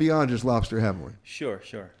gotten beyond just lobster, haven't we? Sure.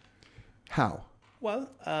 How? Well,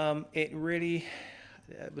 it really,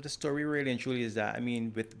 but the story really and truly is that, I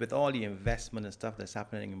mean, with all the investment and stuff that's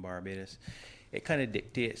happening in Barbados, it kind of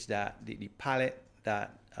dictates that the palate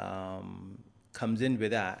that comes in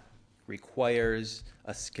with that requires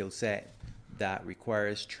a skill set that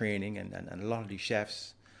requires training, and a lot of the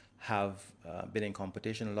chefs have been in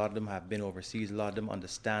competition. A lot of them have been overseas. A lot of them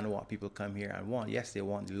understand what people come here and want. Yes, they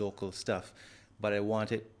want the local stuff, but they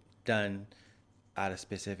want it done at a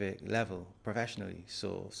specific level professionally.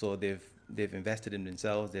 So they've invested in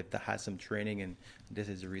themselves. They've had some training, and this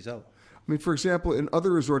is the result. I mean, for example, in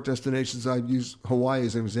other resort destinations, I've used Hawaii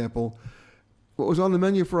as an example. What was on the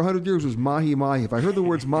menu for 100 years was mahi-mahi. If I heard the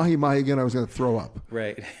words mahi-mahi again, I was going to throw up.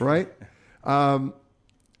 Right.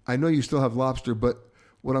 I know you still have lobster, but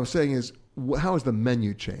what I'm saying is, how has the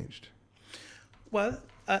menu changed? Well,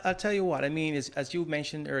 I'll tell you what. I mean, as you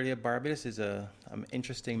mentioned earlier, Barbados is an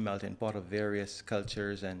interesting melting pot of various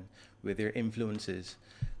cultures and with their influences.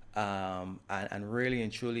 And really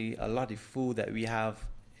and truly, a lot of food that we have,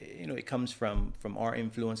 it comes from our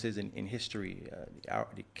influences in history,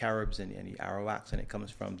 the Caribs and the Arawaks, and it comes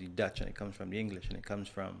from the Dutch, and it comes from the English, and it comes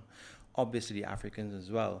from, obviously, the Africans as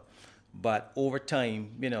well. But over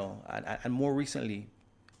time, and more recently,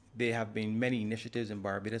 there have been many initiatives in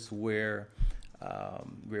Barbados where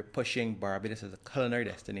we're pushing Barbados as a culinary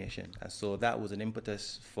destination. And so that was an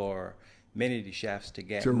impetus for many of the chefs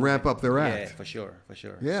to ramp up their act. Yeah, for sure.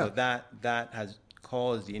 Yeah. So that has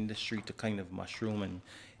caused the industry to kind of mushroom and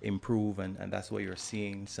improve, and that's why you're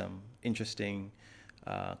seeing some interesting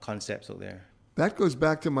concepts out there. That goes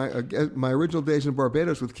back to my original days in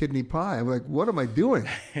Barbados with kidney pie. I'm like, what am I doing?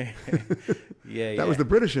 That was the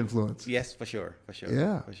British influence. Yes, for sure.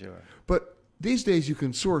 Yeah. For sure. But these days you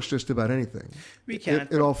can source just about anything. We can.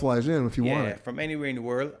 It all flies in if you want it. Yeah, from anywhere in the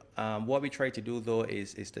world. What we try to do, though,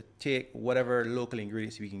 is to take whatever local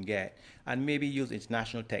ingredients we can get and maybe use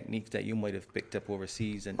international techniques that you might have picked up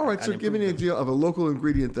overseas. All right, so give me an idea of a local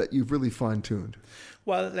ingredient that you've really fine-tuned.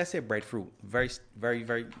 Well, let's say breadfruit. Very, very,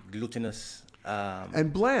 very glutinous.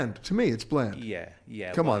 And bland. To me, it's bland. Yeah.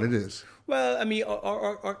 Come on, it is. Well, I mean,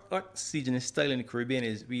 our seasoning style in the Caribbean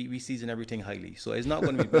is we season everything highly. So it's not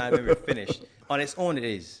going to be bland when we're finished. On its own, it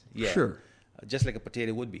is. Yeah. Sure. Just like a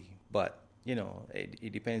potato would be. But,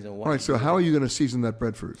 it depends on what. All right, so how are you going to season that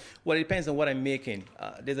breadfruit? Well, it depends on what I'm making.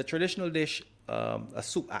 There's a traditional dish, a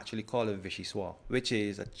soup actually called a vichyssoise, which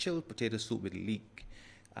is a chilled potato soup with leek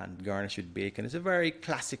and garnished with bacon. It's a very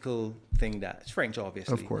classical thing it's French,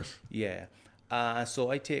 obviously. Of course. Yeah. So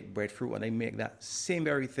I take breadfruit and I make that same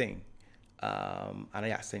very thing, and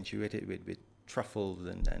I accentuate it with truffles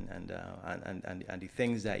and the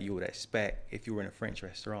things that you would expect if you were in a French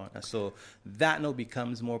restaurant. And so that now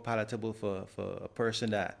becomes more palatable for a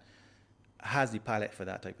person that has the palate for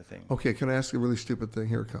that type of thing. Okay, can I ask a really stupid thing?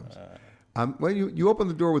 Here it comes. When you open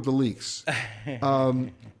the door with the leeks,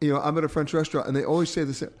 I'm at a French restaurant and they always say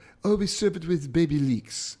this. Oh, we serve it with baby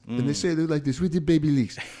leeks, and they say it like this with the baby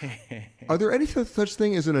leeks. Are there any such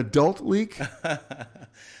thing as an adult leek?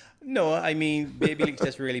 No, I mean baby leeks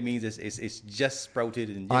just really means it's just sprouted.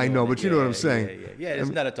 And I know, but you know what I'm saying. Yeah,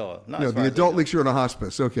 it's not at all. The adult leeks are in a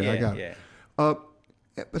hospice. Okay, I got it.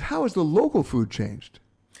 But how has the local food changed?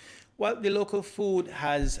 Well, the local food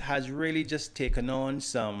has really just taken on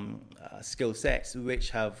some skill sets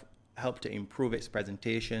which have helped to improve its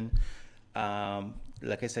presentation.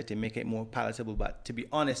 Like I said, to make it more palatable. But to be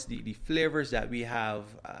honest, the flavors that we have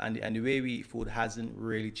and the way we eat food hasn't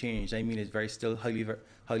really changed. I mean, it's still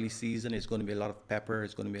highly seasoned. It's going to be a lot of pepper.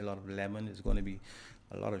 It's going to be a lot of lemon. It's going to be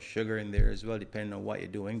a lot of sugar in there as well, depending on what you're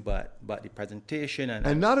doing. But the presentation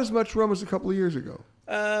and not as much rum as a couple of years ago.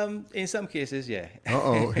 In some cases, yeah.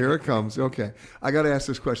 Uh-oh, here it comes. Okay. I got to ask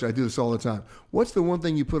this question. I do this all the time. What's the one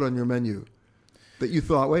thing you put on your menu that you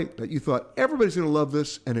thought everybody's going to love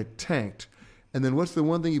this and it tanked? And then what's the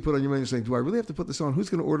one thing you put on your menu saying, do I really have to put this on? Who's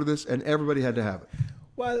going to order this? And everybody had to have it.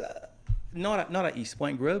 Well, not at East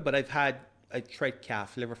Point Grill, but I tried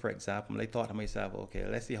calf liver, for example, and I thought to myself, okay,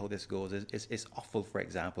 let's see how this goes. It's awful, for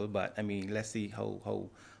example, but I mean, let's see how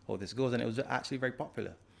this goes. And it was actually very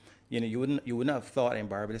popular. You know, you wouldn't have thought in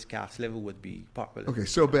Barbados calf's liver would be popular. Okay,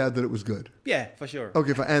 so bad that it was good. Yeah, for sure.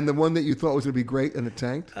 Okay, fine. And the one that you thought was going to be great and it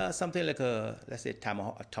tanked? Something like let's say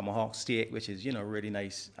a tomahawk steak, which is, really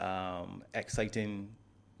nice, exciting,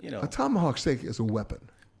 A tomahawk steak is a weapon.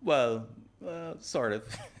 Well, sort of.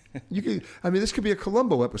 This could be a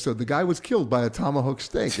Columbo episode. The guy was killed by a tomahawk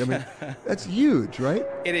steak. I mean, that's huge, right?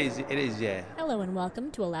 It is, yeah. Hello and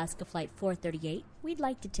welcome to Alaska Flight 438. We'd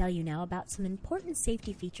like to tell you now about some important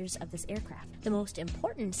safety features of this aircraft. The most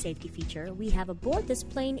important safety feature we have aboard this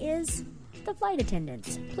plane is the flight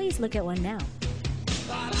attendants. Please look at one now.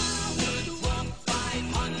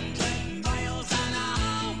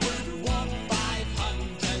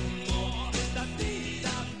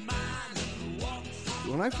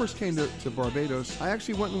 When I first came to Barbados, I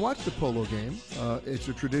actually went and watched a polo game. It's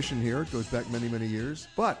a tradition here. It goes back many, many years.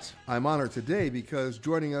 But I'm honored today because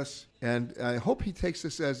joining us, and I hope he takes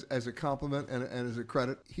this as a compliment and as a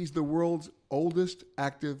credit, he's the world's oldest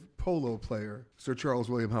active polo player. Sir Charles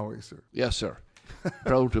William, how are you, sir? Yes, sir.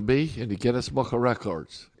 Proud to be in the Guinness Book of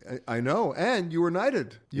Records. I know. And you were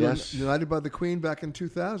knighted. Yes. You were knighted by the Queen back in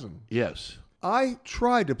 2000. Yes. I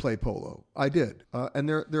tried to play polo. I did. And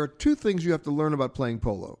there are two things you have to learn about playing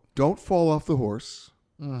polo. Don't fall off the horse.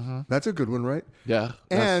 Mm-hmm. That's a good one, right? Yeah.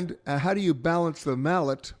 And how do you balance the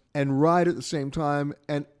mallet and ride at the same time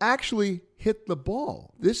and actually hit the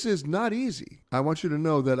ball? This is not easy. I want you to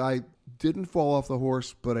know that I didn't fall off the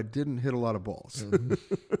horse, but I didn't hit a lot of balls. Mm-hmm.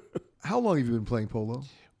 How long have you been playing polo?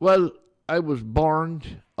 Well, I was born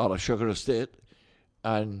on a sugar estate,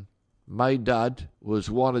 and my dad was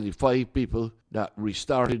one of the 5 people that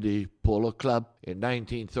restarted the polo club in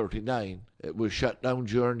 1939. It was shut down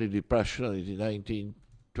during the Depression in the 1920s,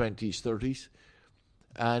 30s.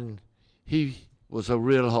 And he was a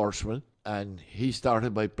real horseman, and he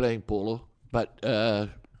started by playing polo. But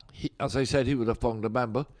as I said, he was a founder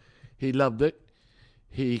member. He loved it.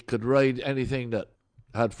 He could ride anything that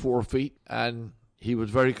had 4 feet, and he was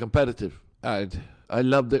very competitive. And I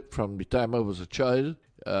loved it from the time I was a child.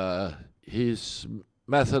 His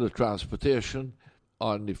method of transportation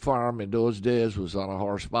on the farm in those days was on a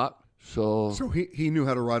horseback. So he knew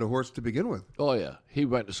how to ride a horse to begin with. Oh, yeah. He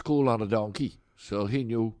went to school on a donkey, so he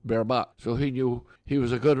knew bareback. So he knew he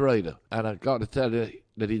was a good rider. And I got to tell you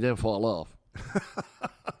that he didn't fall off.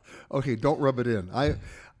 Okay, don't rub it in.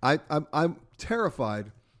 I'm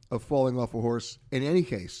terrified of falling off a horse in any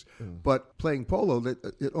case. But playing polo, it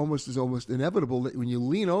is almost inevitable that when you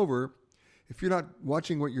lean over, if you're not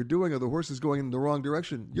watching what you're doing or the horse is going in the wrong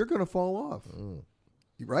direction, you're going to fall off.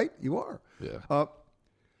 Right? You are. Yeah.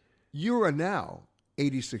 You are now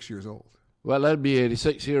 86 years old. Well, I'll be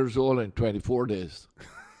 86 years old in 24 days.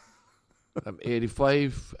 I'm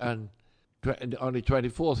 85, and on the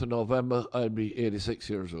 24th of November, I'll be 86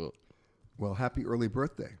 years old. Well, happy early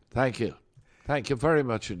birthday. Thank you. Thank you very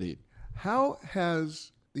much indeed. How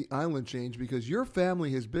has the island changed? Because your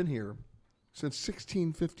family has been here since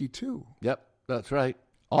 1652. Yep, that's right.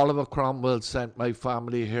 Oliver Cromwell sent my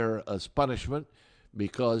family here as punishment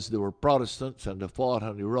because they were Protestants and they fought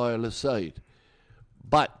on the royalist side.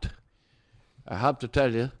 But I have to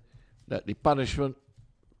tell you that the punishment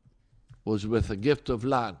was with a gift of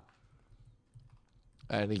land.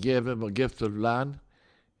 And he gave him a gift of land,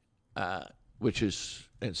 which is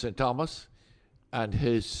in St. Thomas, and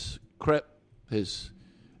his crypt is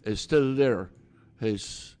still there.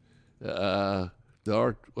 His the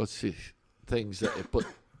art, what's the things that he put?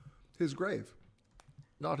 His grave.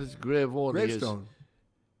 Not his grave only. Gravestone.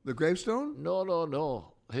 The gravestone?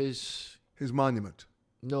 No. His monument.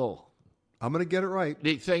 No. I'm going to get it right.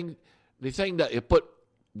 The thing that you put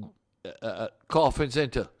coffins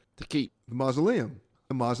into to keep. The mausoleum.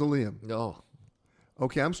 The mausoleum. No.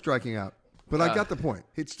 Okay, I'm striking out. But I got the point.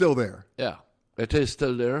 It's still there. Yeah, it is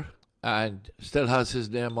still there and still has his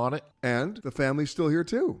name on it. And the family's still here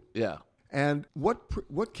too. Yeah. And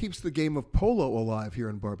what keeps the game of polo alive here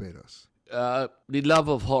in Barbados? The love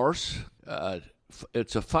of horse.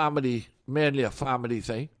 It's mainly a family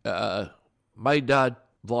thing. My dad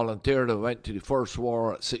volunteered and went to the First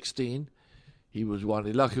War at 16. He was one of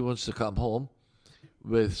the lucky ones to come home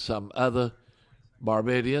with some other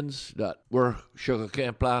Barbadians that were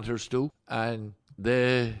sugarcane planters too, and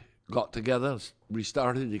they got together and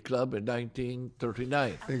restarted the club in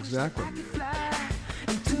 1939. Exactly.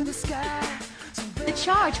 The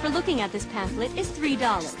charge for looking at this pamphlet is $3.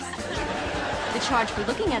 The charge for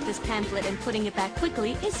looking at this pamphlet and putting it back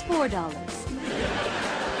quickly is $4.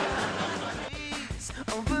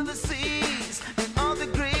 Over the seas and all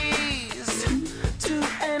degrees to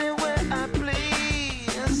anywhere I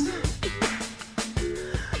please.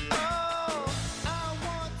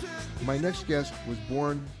 My next guest was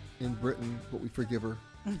born in Britain, but we forgive her.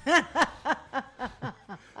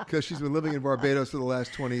 Because she's been living in Barbados for the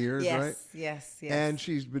last 20 years, yes, right? Yes. And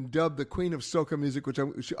she's been dubbed the Queen of Soca Music, which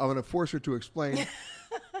I'm going to force her to explain.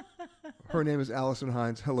 Her name is Alison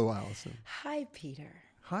Hinds. Hello, Alison. Hi, Peter.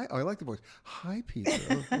 Hi. Oh, I like the voice. Hi, Peter.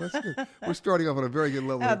 Oh, that's good. We're starting off on a very good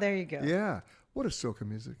level. Oh, there you go. Yeah. What is soca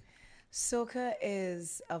music? Soca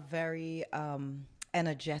is a very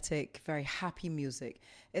energetic, very happy music.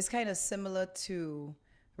 It's kind of similar to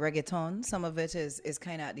reggaeton. Some of it is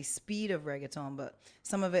kind of at the speed of reggaeton, but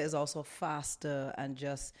some of it is also faster and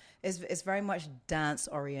just it's very much dance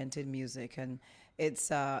oriented music, and it's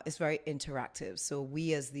very interactive. So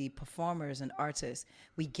we as the performers and artists,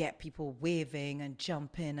 we get people waving and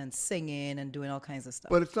jumping and singing and doing all kinds of stuff.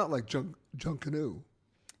 But it's not like Junkanoo.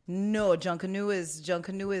 No, Junkanoo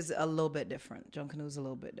is a little bit different. Junkanoo is a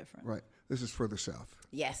little bit different. Right. This is further south.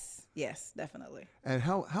 Yes, definitely. And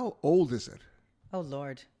how old is it? Oh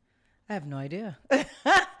Lord, I have no idea.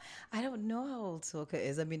 I don't know how old soca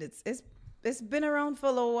is. I mean, it's been around for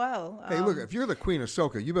a little while. Hey, look, if you're the queen of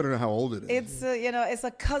soca, you better know how old it is. It's it's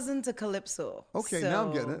a cousin to calypso. Okay, now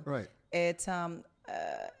I'm getting it right.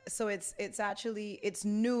 So it's actually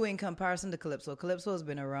new in comparison to calypso. Calypso has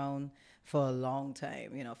been around for a long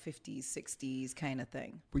time, 50s, 60s kind of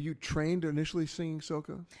thing. Were you trained initially singing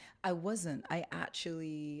soca? I wasn't. I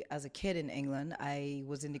actually, as a kid in England, I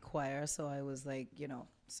was in the choir, so I was like,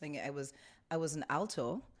 singing. I was an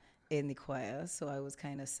alto in the choir, so I was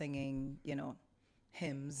kind of singing,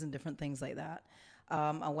 hymns and different things like that.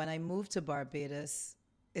 And when I moved to Barbados,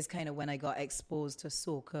 is kind of when I got exposed to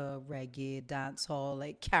soca, reggae, dancehall,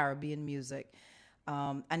 like Caribbean music.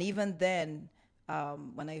 And even then,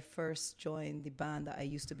 when I first joined the band that I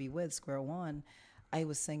used to be with, Square One, I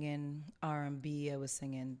was singing R&B, I was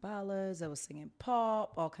singing ballads, I was singing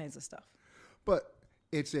pop, all kinds of stuff. But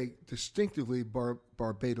it's a distinctively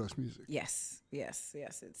Barbados music. Yes.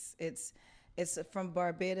 It's from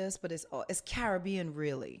Barbados, but it's Caribbean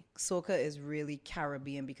really. Soca is really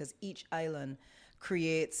Caribbean because each island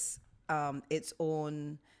creates its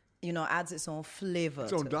own, adds its own flavor.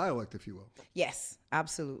 Its own dialect, if you will. Yes,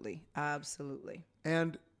 absolutely.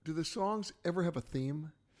 And do the songs ever have a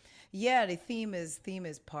theme? Yeah, the theme is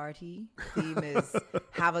party. Theme is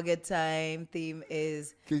have a good time. Theme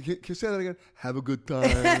is... Can you say that again? Have a good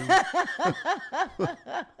time.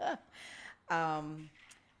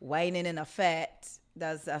 Whining in a fete.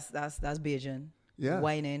 That's Bajan. Yeah.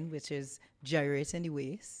 Whining, which is gyrating the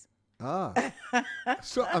waist. Ah,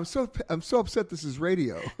 so I'm so upset. This is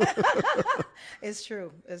radio. It's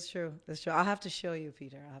true. I'll have to show you,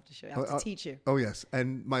 Peter. I have to teach you. Oh yes,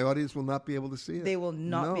 and my audience will not be able to see it. They will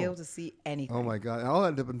not be able to see anything. Oh my God, I'll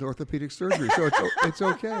end up in orthopedic surgery. So it's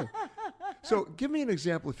okay. So give me an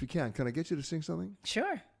example if you can. Can I get you to sing something?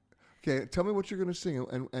 Sure. Okay, tell me what you're going to sing,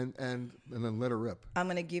 and then let her rip. I'm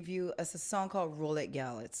going to give you a song called "Roll It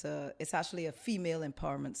Gal." It's actually a female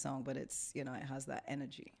empowerment song, but it's it has that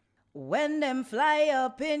energy. When them fly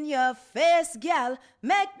up in your face, gal,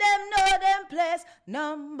 make them know them place.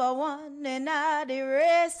 Number one in the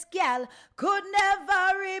race, gal, could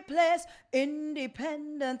never replace.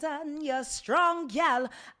 Independent and you're strong, gal,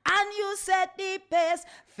 and you set the pace.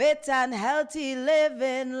 Fit and healthy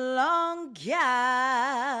living long,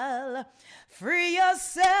 gal. Free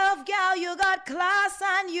yourself, gal, you got class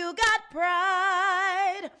and you got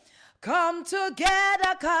pride. Come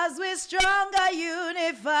together, cause we're stronger,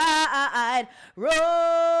 unified. Roll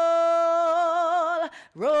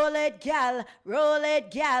it, gal, roll it,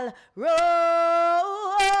 gal, roll.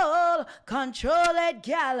 Control it,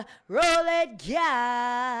 gal, roll it,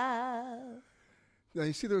 gal. Now,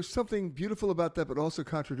 you see, there's something beautiful about that, but also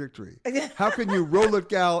contradictory. How can you roll it,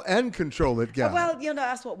 gal, and control it, gal? Well,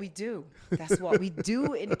 that's what we do. That's what we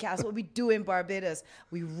do in That's what we do in Barbados.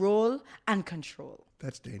 We roll and control.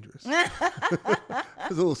 That's dangerous. It's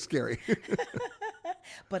a little scary.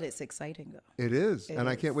 But it's exciting, though. It is.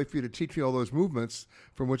 I can't wait for you to teach me all those movements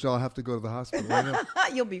from which I'll have to go to the hospital.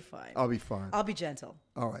 You'll be fine. I'll be fine. I'll be gentle.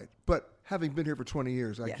 All right. But having been here for 20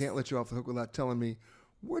 years, I can't let you off the hook without telling me,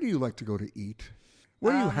 where do you like to go to eat?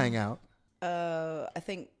 Where do you hang out? I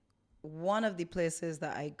think one of the places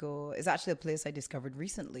that I go is actually a place I discovered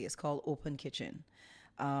recently. It's called Open Kitchen.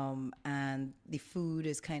 And the food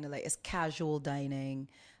is kind of like, it's casual dining,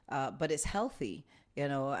 but it's healthy, you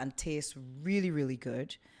know, and tastes really, really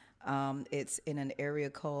good. It's in an area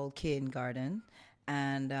called Cane Garden.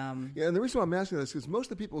 And and the reason why I'm asking this is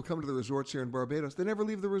most of the people who come to the resorts here in Barbados, they never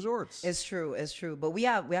leave the resorts. It's true. But we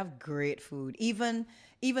have great food, even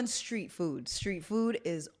street food. Street food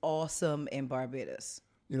is awesome in Barbados.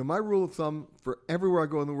 You know, my rule of thumb for everywhere I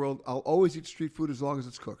go in the world, I'll always eat street food as long as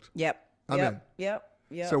it's cooked. Yep. I'm in. Yep.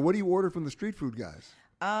 So what do you order from the street food guys?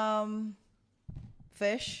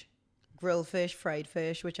 Fish, grilled fish, fried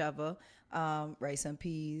fish, whichever. Rice and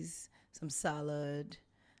peas, some salad.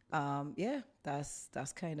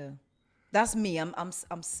 That's kind of, that's me. I'm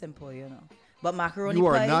simple, you know. But macaroni pie. You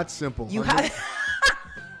are not simple. You have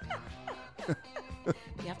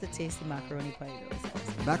to taste the macaroni pie,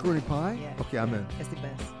 though. Macaroni pie? Yeah. Okay, I'm in. It's the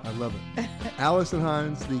best. I love it. Allison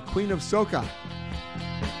Hines, the Queen of Soca.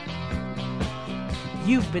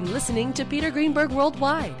 You've been listening to Peter Greenberg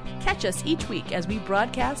Worldwide. Catch us each week as we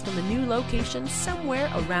broadcast from a new location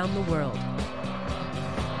somewhere around the world.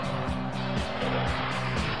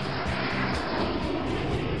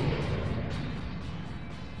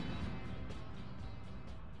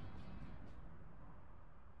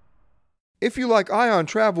 If you like Ion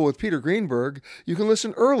Travel with Peter Greenberg, you can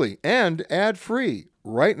listen early and ad-free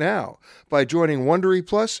right now by joining Wondery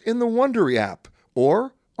Plus in the Wondery app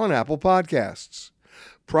or on Apple Podcasts.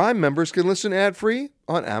 Prime members can listen ad-free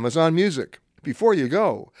on Amazon Music. Before you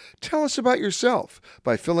go, tell us about yourself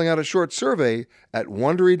by filling out a short survey at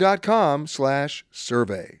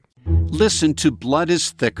Wondery.com/survey. Listen to Blood is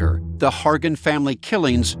Thicker, The Hargan Family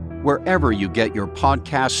Killings, wherever you get your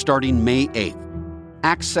podcast starting May 8th.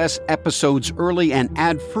 Access episodes early and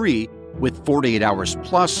ad-free with 48 Hours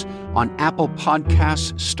Plus on Apple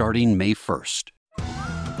Podcasts starting May 1st.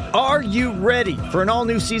 Are you ready for an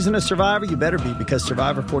all-new season of Survivor? You better be, because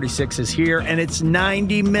Survivor 46 is here, and it's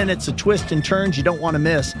 90 minutes of twists and turns you don't want to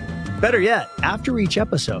miss. Better yet, after each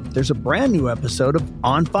episode, there's a brand new episode of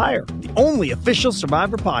On Fire, the only official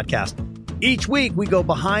Survivor podcast. Each week, we go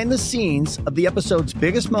behind the scenes of the episode's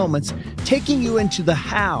biggest moments, taking you into the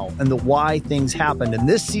how and the why things happened. And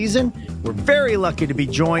this season, we're very lucky to be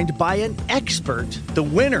joined by an expert, the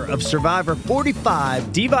winner of Survivor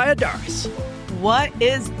 45, Dee Valladares. What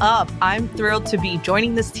is up? I'm thrilled to be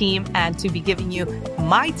joining this team and to be giving you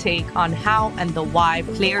my take on how and the why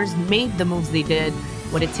players made the moves they did,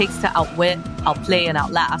 what it takes to outwit, outplay, and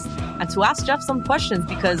outlast, and to ask Jeff some questions,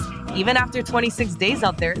 because even after 26 days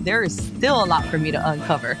out there, there is still a lot for me to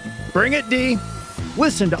uncover. Bring it, Dee.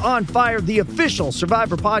 Listen to On Fire, the official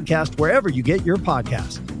Survivor podcast, wherever you get your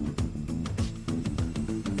podcasts.